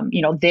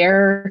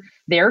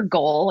 their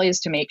goal is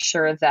to make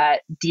sure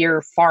that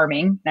deer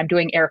farming, and I'm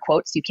doing air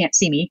quotes, you can't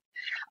see me,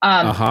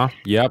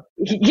 Yep.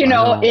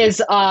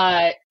 Is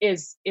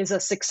a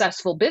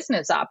successful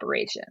business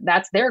operation.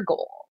 That's their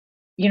goal,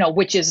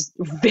 which is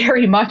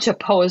very much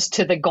opposed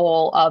to the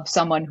goal of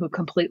someone who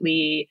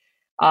completely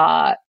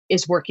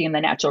is working in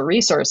the natural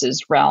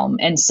resources realm.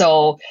 And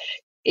so,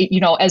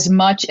 as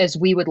much as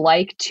we would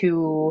like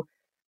to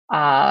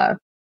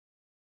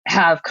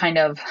have kind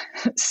of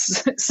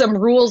some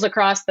rules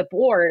across the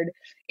board,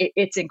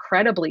 it's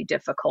incredibly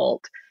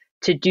difficult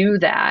to do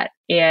that.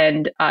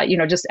 And,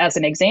 just as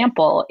an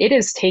example, it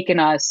has taken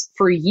us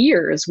for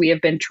years, we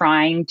have been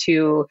trying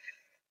to,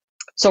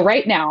 so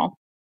right now,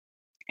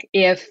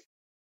 if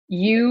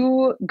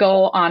you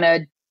go on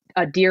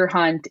a deer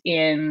hunt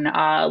in,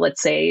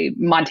 let's say,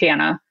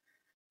 Montana,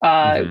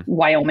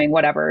 Wyoming,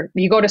 whatever,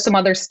 you go to some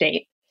other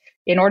state,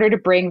 in order to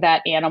bring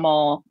that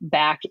animal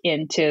back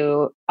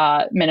into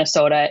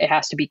Minnesota, it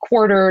has to be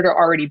quartered or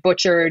already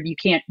butchered. You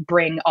can't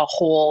bring a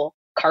whole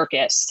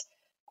carcass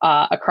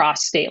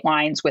across state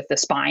lines with the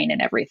spine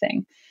and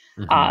everything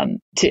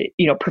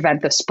to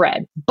prevent the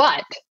spread.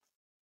 But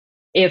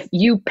if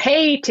you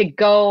pay to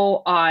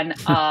go on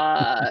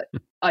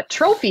a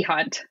trophy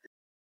hunt,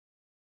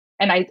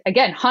 and I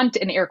again hunt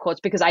in air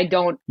quotes because I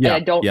don't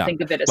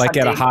think of it as like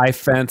hunting. at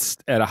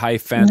a high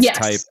fence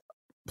type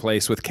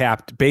place with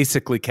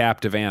basically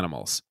captive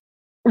animals.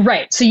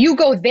 Right. So you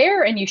go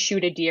there and you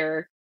shoot a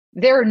deer.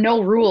 There are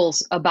no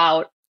rules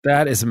about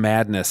that. Is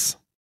madness.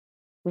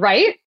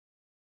 Right.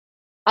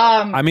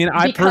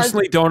 I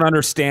personally don't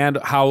understand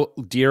how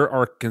deer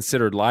are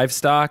considered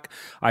livestock.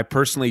 I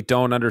personally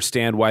don't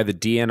understand why the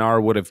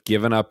DNR would have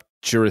given up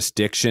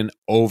jurisdiction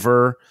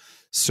over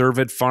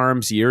cervid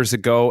farms years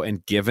ago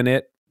and given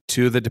it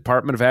to the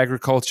Department of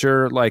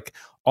Agriculture. Like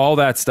all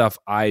that stuff,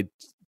 I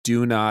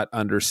do not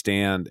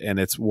understand. And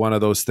it's one of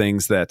those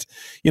things that,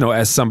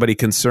 as somebody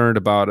concerned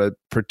about a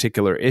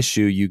particular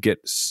issue, you get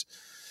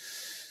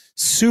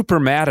super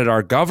mad at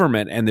our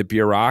government and the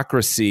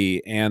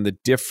bureaucracy and the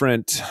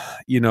different,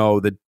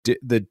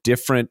 the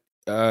different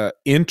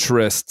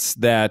interests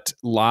that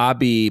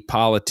lobby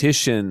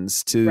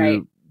politicians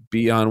to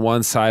be on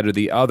one side or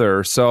the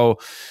other. So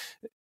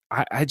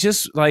I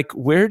just like,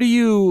 where do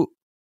you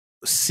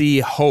see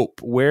hope?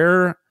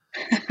 Where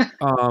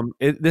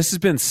this has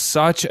been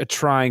such a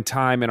trying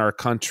time in our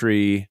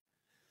country.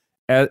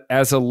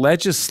 As a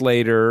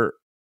legislator,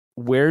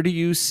 where do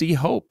you see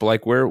hope?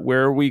 Like where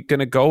are we going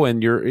to go?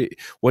 And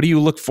what do you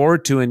look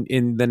forward to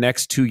in the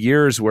next 2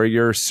 years where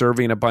you're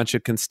serving a bunch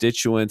of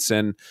constituents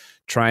and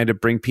trying to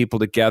bring people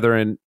together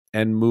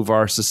and move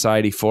our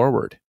society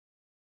forward?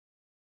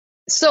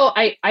 So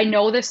I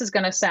know this is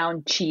going to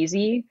sound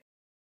cheesy,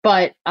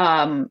 but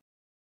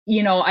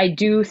I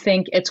do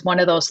think it's one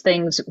of those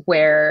things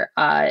where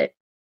I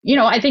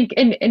think,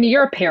 and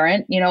you're a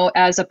parent,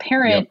 as a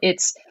parent,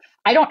 it's,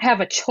 I don't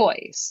have a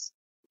choice.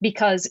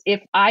 Because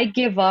if I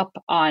give up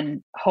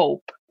on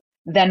hope,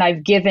 then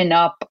I've given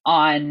up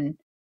on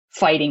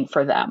fighting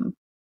for them.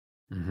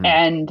 Mm-hmm.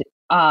 And,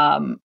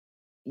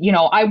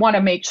 I want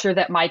to make sure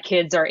that my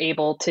kids are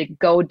able to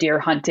go deer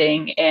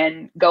hunting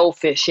and go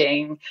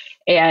fishing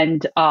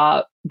and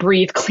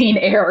breathe clean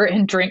air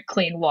and drink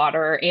clean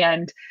water.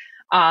 And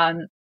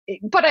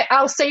but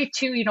I'll say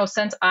too,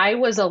 since I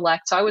was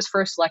elected, so I was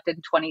first elected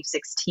in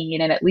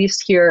 2016, and at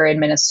least here in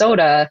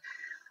Minnesota,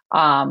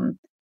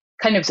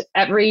 kind of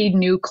every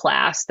new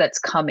class that's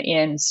come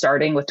in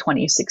starting with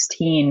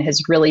 2016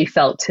 has really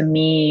felt to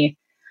me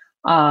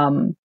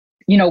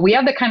We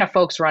have the kind of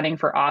folks running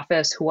for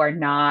office who are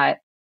not,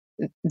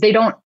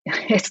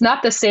 it's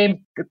not the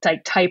same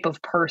type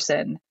of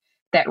person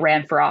that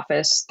ran for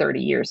office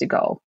 30 years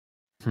ago.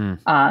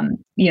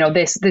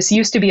 This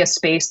used to be a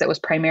space that was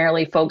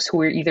primarily folks who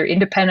were either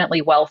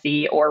independently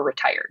wealthy or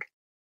retired.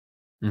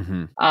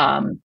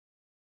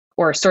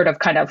 Or sort of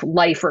kind of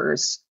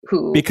lifers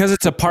who... Because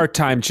it's a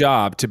part-time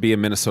job to be a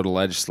Minnesota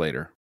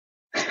legislator.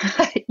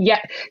 Yeah.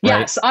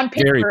 Yes. Right? On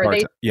paper,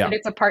 but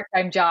it's a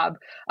part-time job.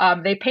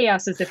 They pay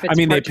us as if it's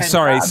a part-time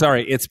job.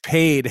 Sorry. It's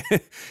paid.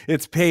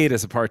 It's paid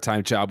as a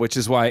part-time job, which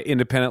is why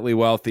independently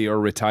wealthy or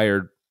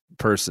retired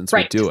persons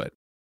would do it.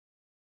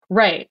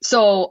 Right.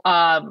 So,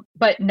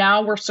 but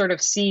now we're sort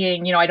of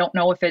seeing, I don't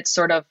know if it's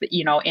sort of,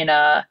 in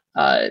a,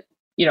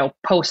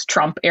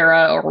 post-Trump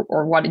era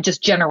or what,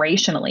 just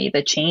generationally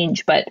the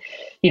change, but,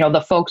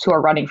 the folks who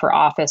are running for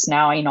office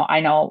now, I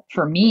know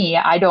for me,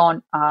 I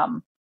don't,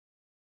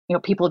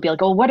 people would be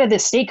like, oh, what do the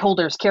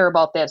stakeholders care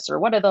about this? Or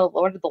what are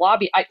the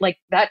lobby?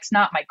 That's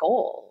not my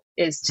goal,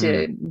 is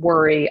to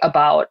worry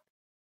about,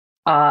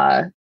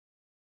 I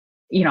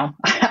don't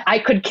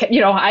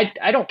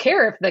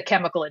care if the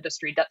chemical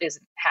industry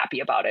isn't happy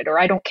about it, or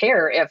I don't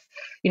care if,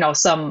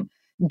 some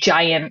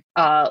giant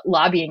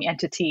lobbying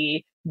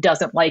entity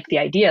doesn't like the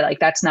idea. Like,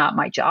 that's not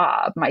my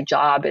job. My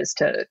job is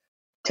to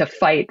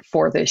fight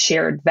for the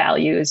shared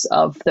values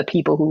of the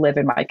people who live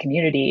in my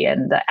community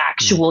and the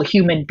actual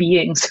human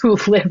beings who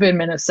live in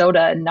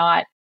Minnesota, and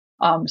not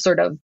sort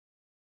of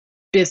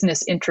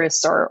business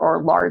interests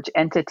or large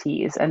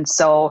entities. And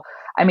so,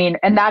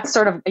 and that's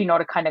sort of,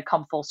 to kind of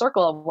come full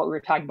circle of what we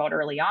were talking about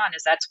early on,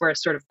 is that's where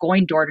sort of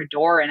going door to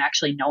door and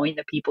actually knowing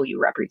the people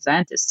you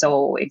represent is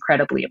so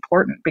incredibly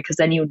important, because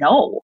then,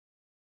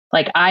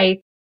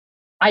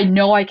 I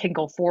know I can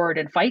go forward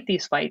and fight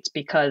these fights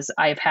because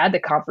I've had the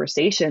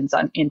conversations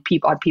on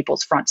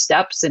people's front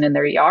steps and in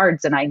their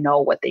yards, and I know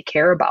what they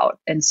care about.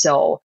 And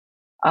so,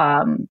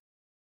 and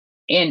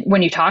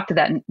when you talk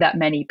to that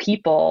many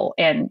people,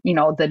 and,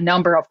 the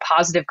number of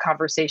positive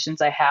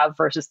conversations I have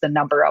versus the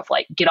number of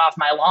get off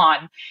my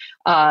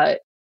lawn,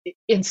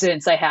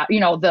 incidents I have,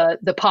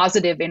 the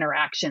positive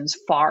interactions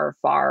far,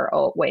 far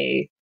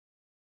outweigh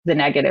the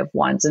negative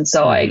ones. And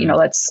so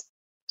that's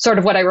sort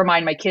of what I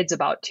remind my kids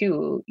about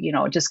too,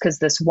 just because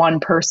this one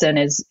person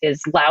is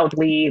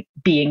loudly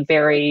being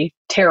very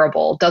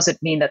terrible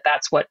doesn't mean that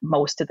that's what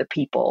most of the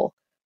people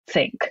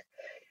think.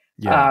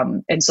 Yeah.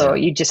 And so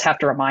you just have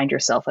to remind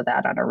yourself of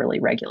that on a really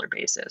regular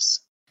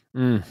basis.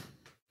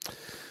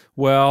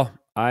 Well,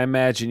 I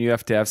imagine you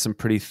have to have some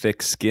pretty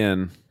thick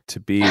skin to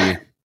be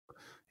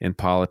in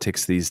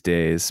politics these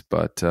days,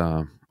 but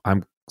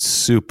I'm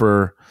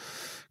super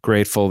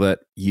grateful that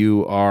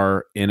you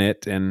are in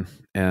it, and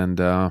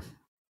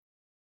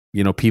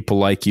people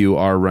like you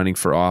are running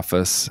for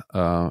office.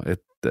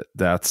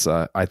 That's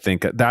I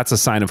think that's a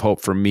sign of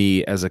hope for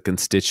me as a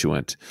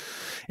constituent.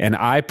 And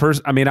I've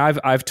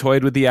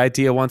toyed with the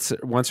idea once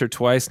or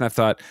twice, and I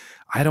thought,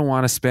 I don't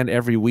want to spend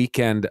every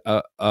weekend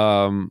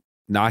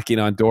knocking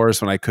on doors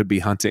when I could be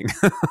hunting.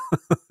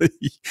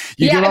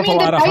 You give up a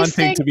lot of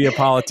hunting to be a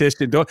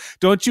politician.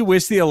 Don't you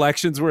wish the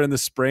elections were in the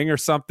spring or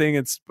something,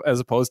 as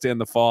opposed to in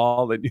the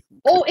fall? Then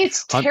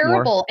it's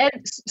terrible. More?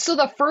 And so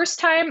the first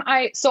time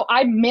I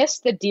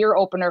missed the deer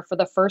opener for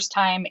the first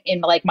time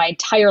in my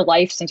entire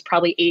life since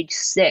probably age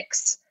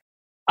 6.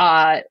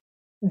 My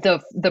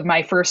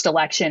first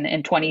election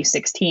in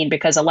 2016,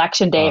 because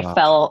election day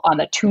fell on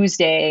the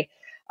Tuesday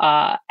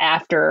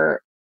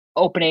after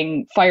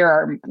opening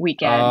firearm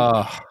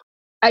weekend.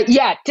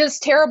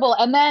 Just terrible.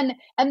 And then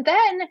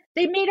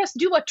they made us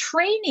do a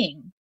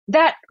training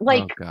that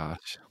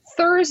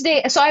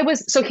Thursday. So I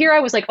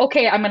was like,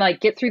 okay, I'm going to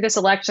get through this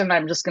election.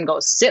 I'm just going to go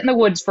sit in the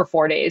woods for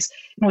 4 days.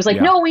 And it was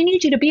like, no, we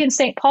need you to be in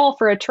St. Paul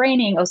for a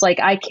training. I was like,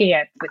 I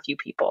can't with you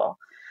people.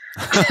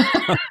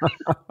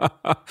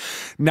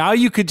 Now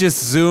you could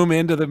just zoom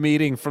into the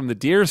meeting from the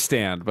deer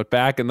stand, but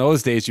back in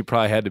those days you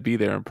probably had to be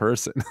there in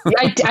person.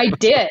 I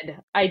did.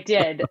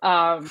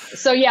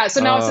 So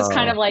now it's just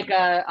kind of like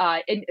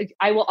I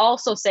will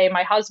also say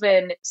my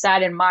husband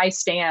sat in my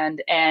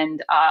stand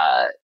and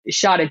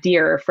shot a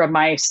deer from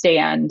my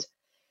stand.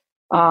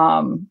 He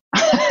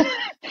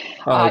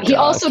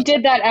also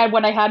did that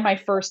when I had my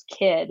first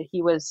kid.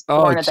 He was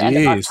born at the end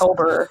of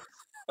October.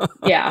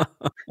 Yeah.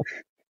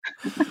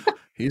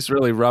 He's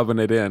really rubbing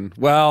it in.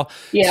 Well,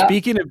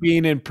 Speaking of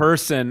being in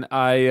person,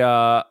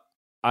 I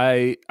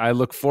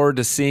look forward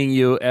to seeing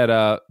you at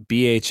a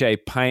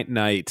BHA pint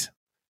night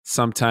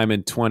sometime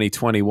in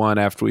 2021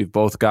 after we've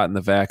both gotten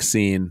the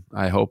vaccine.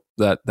 I hope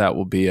that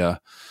will be a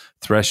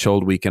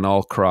threshold we can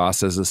all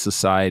cross as a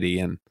society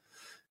and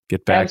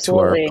get back to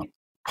our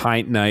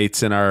pint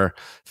nights and our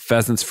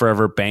Pheasants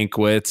Forever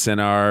banquets and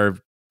our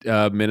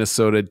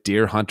Minnesota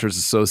Deer Hunters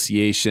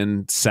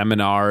Association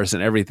seminars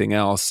and everything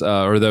else,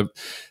 or the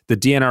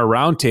DNR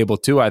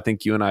roundtable too. I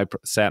think you and I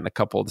sat in a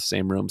couple of the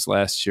same rooms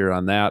last year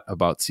on that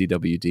about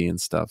CWD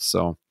and stuff.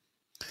 So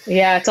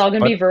yeah, it's all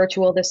going to be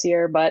virtual this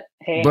year, but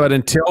hey. But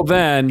until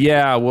then,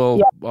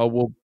 we'll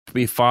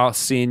be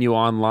seeing you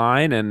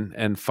online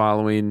and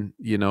following,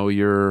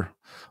 your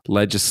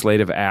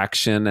legislative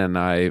action. And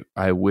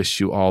I wish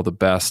you all the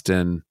best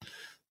in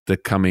the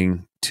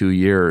coming 2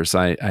 years.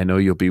 I know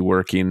you'll be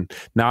working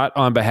not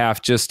on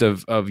behalf just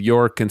of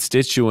your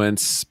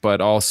constituents,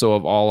 but also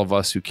of all of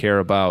us who care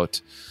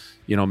about,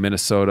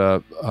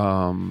 Minnesota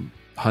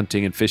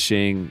hunting and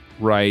fishing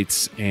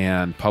rights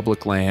and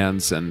public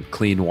lands and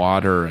clean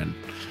water and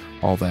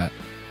all that.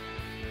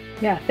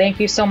 Yeah, thank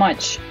you so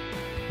much.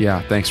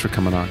 Yeah, thanks for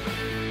coming on.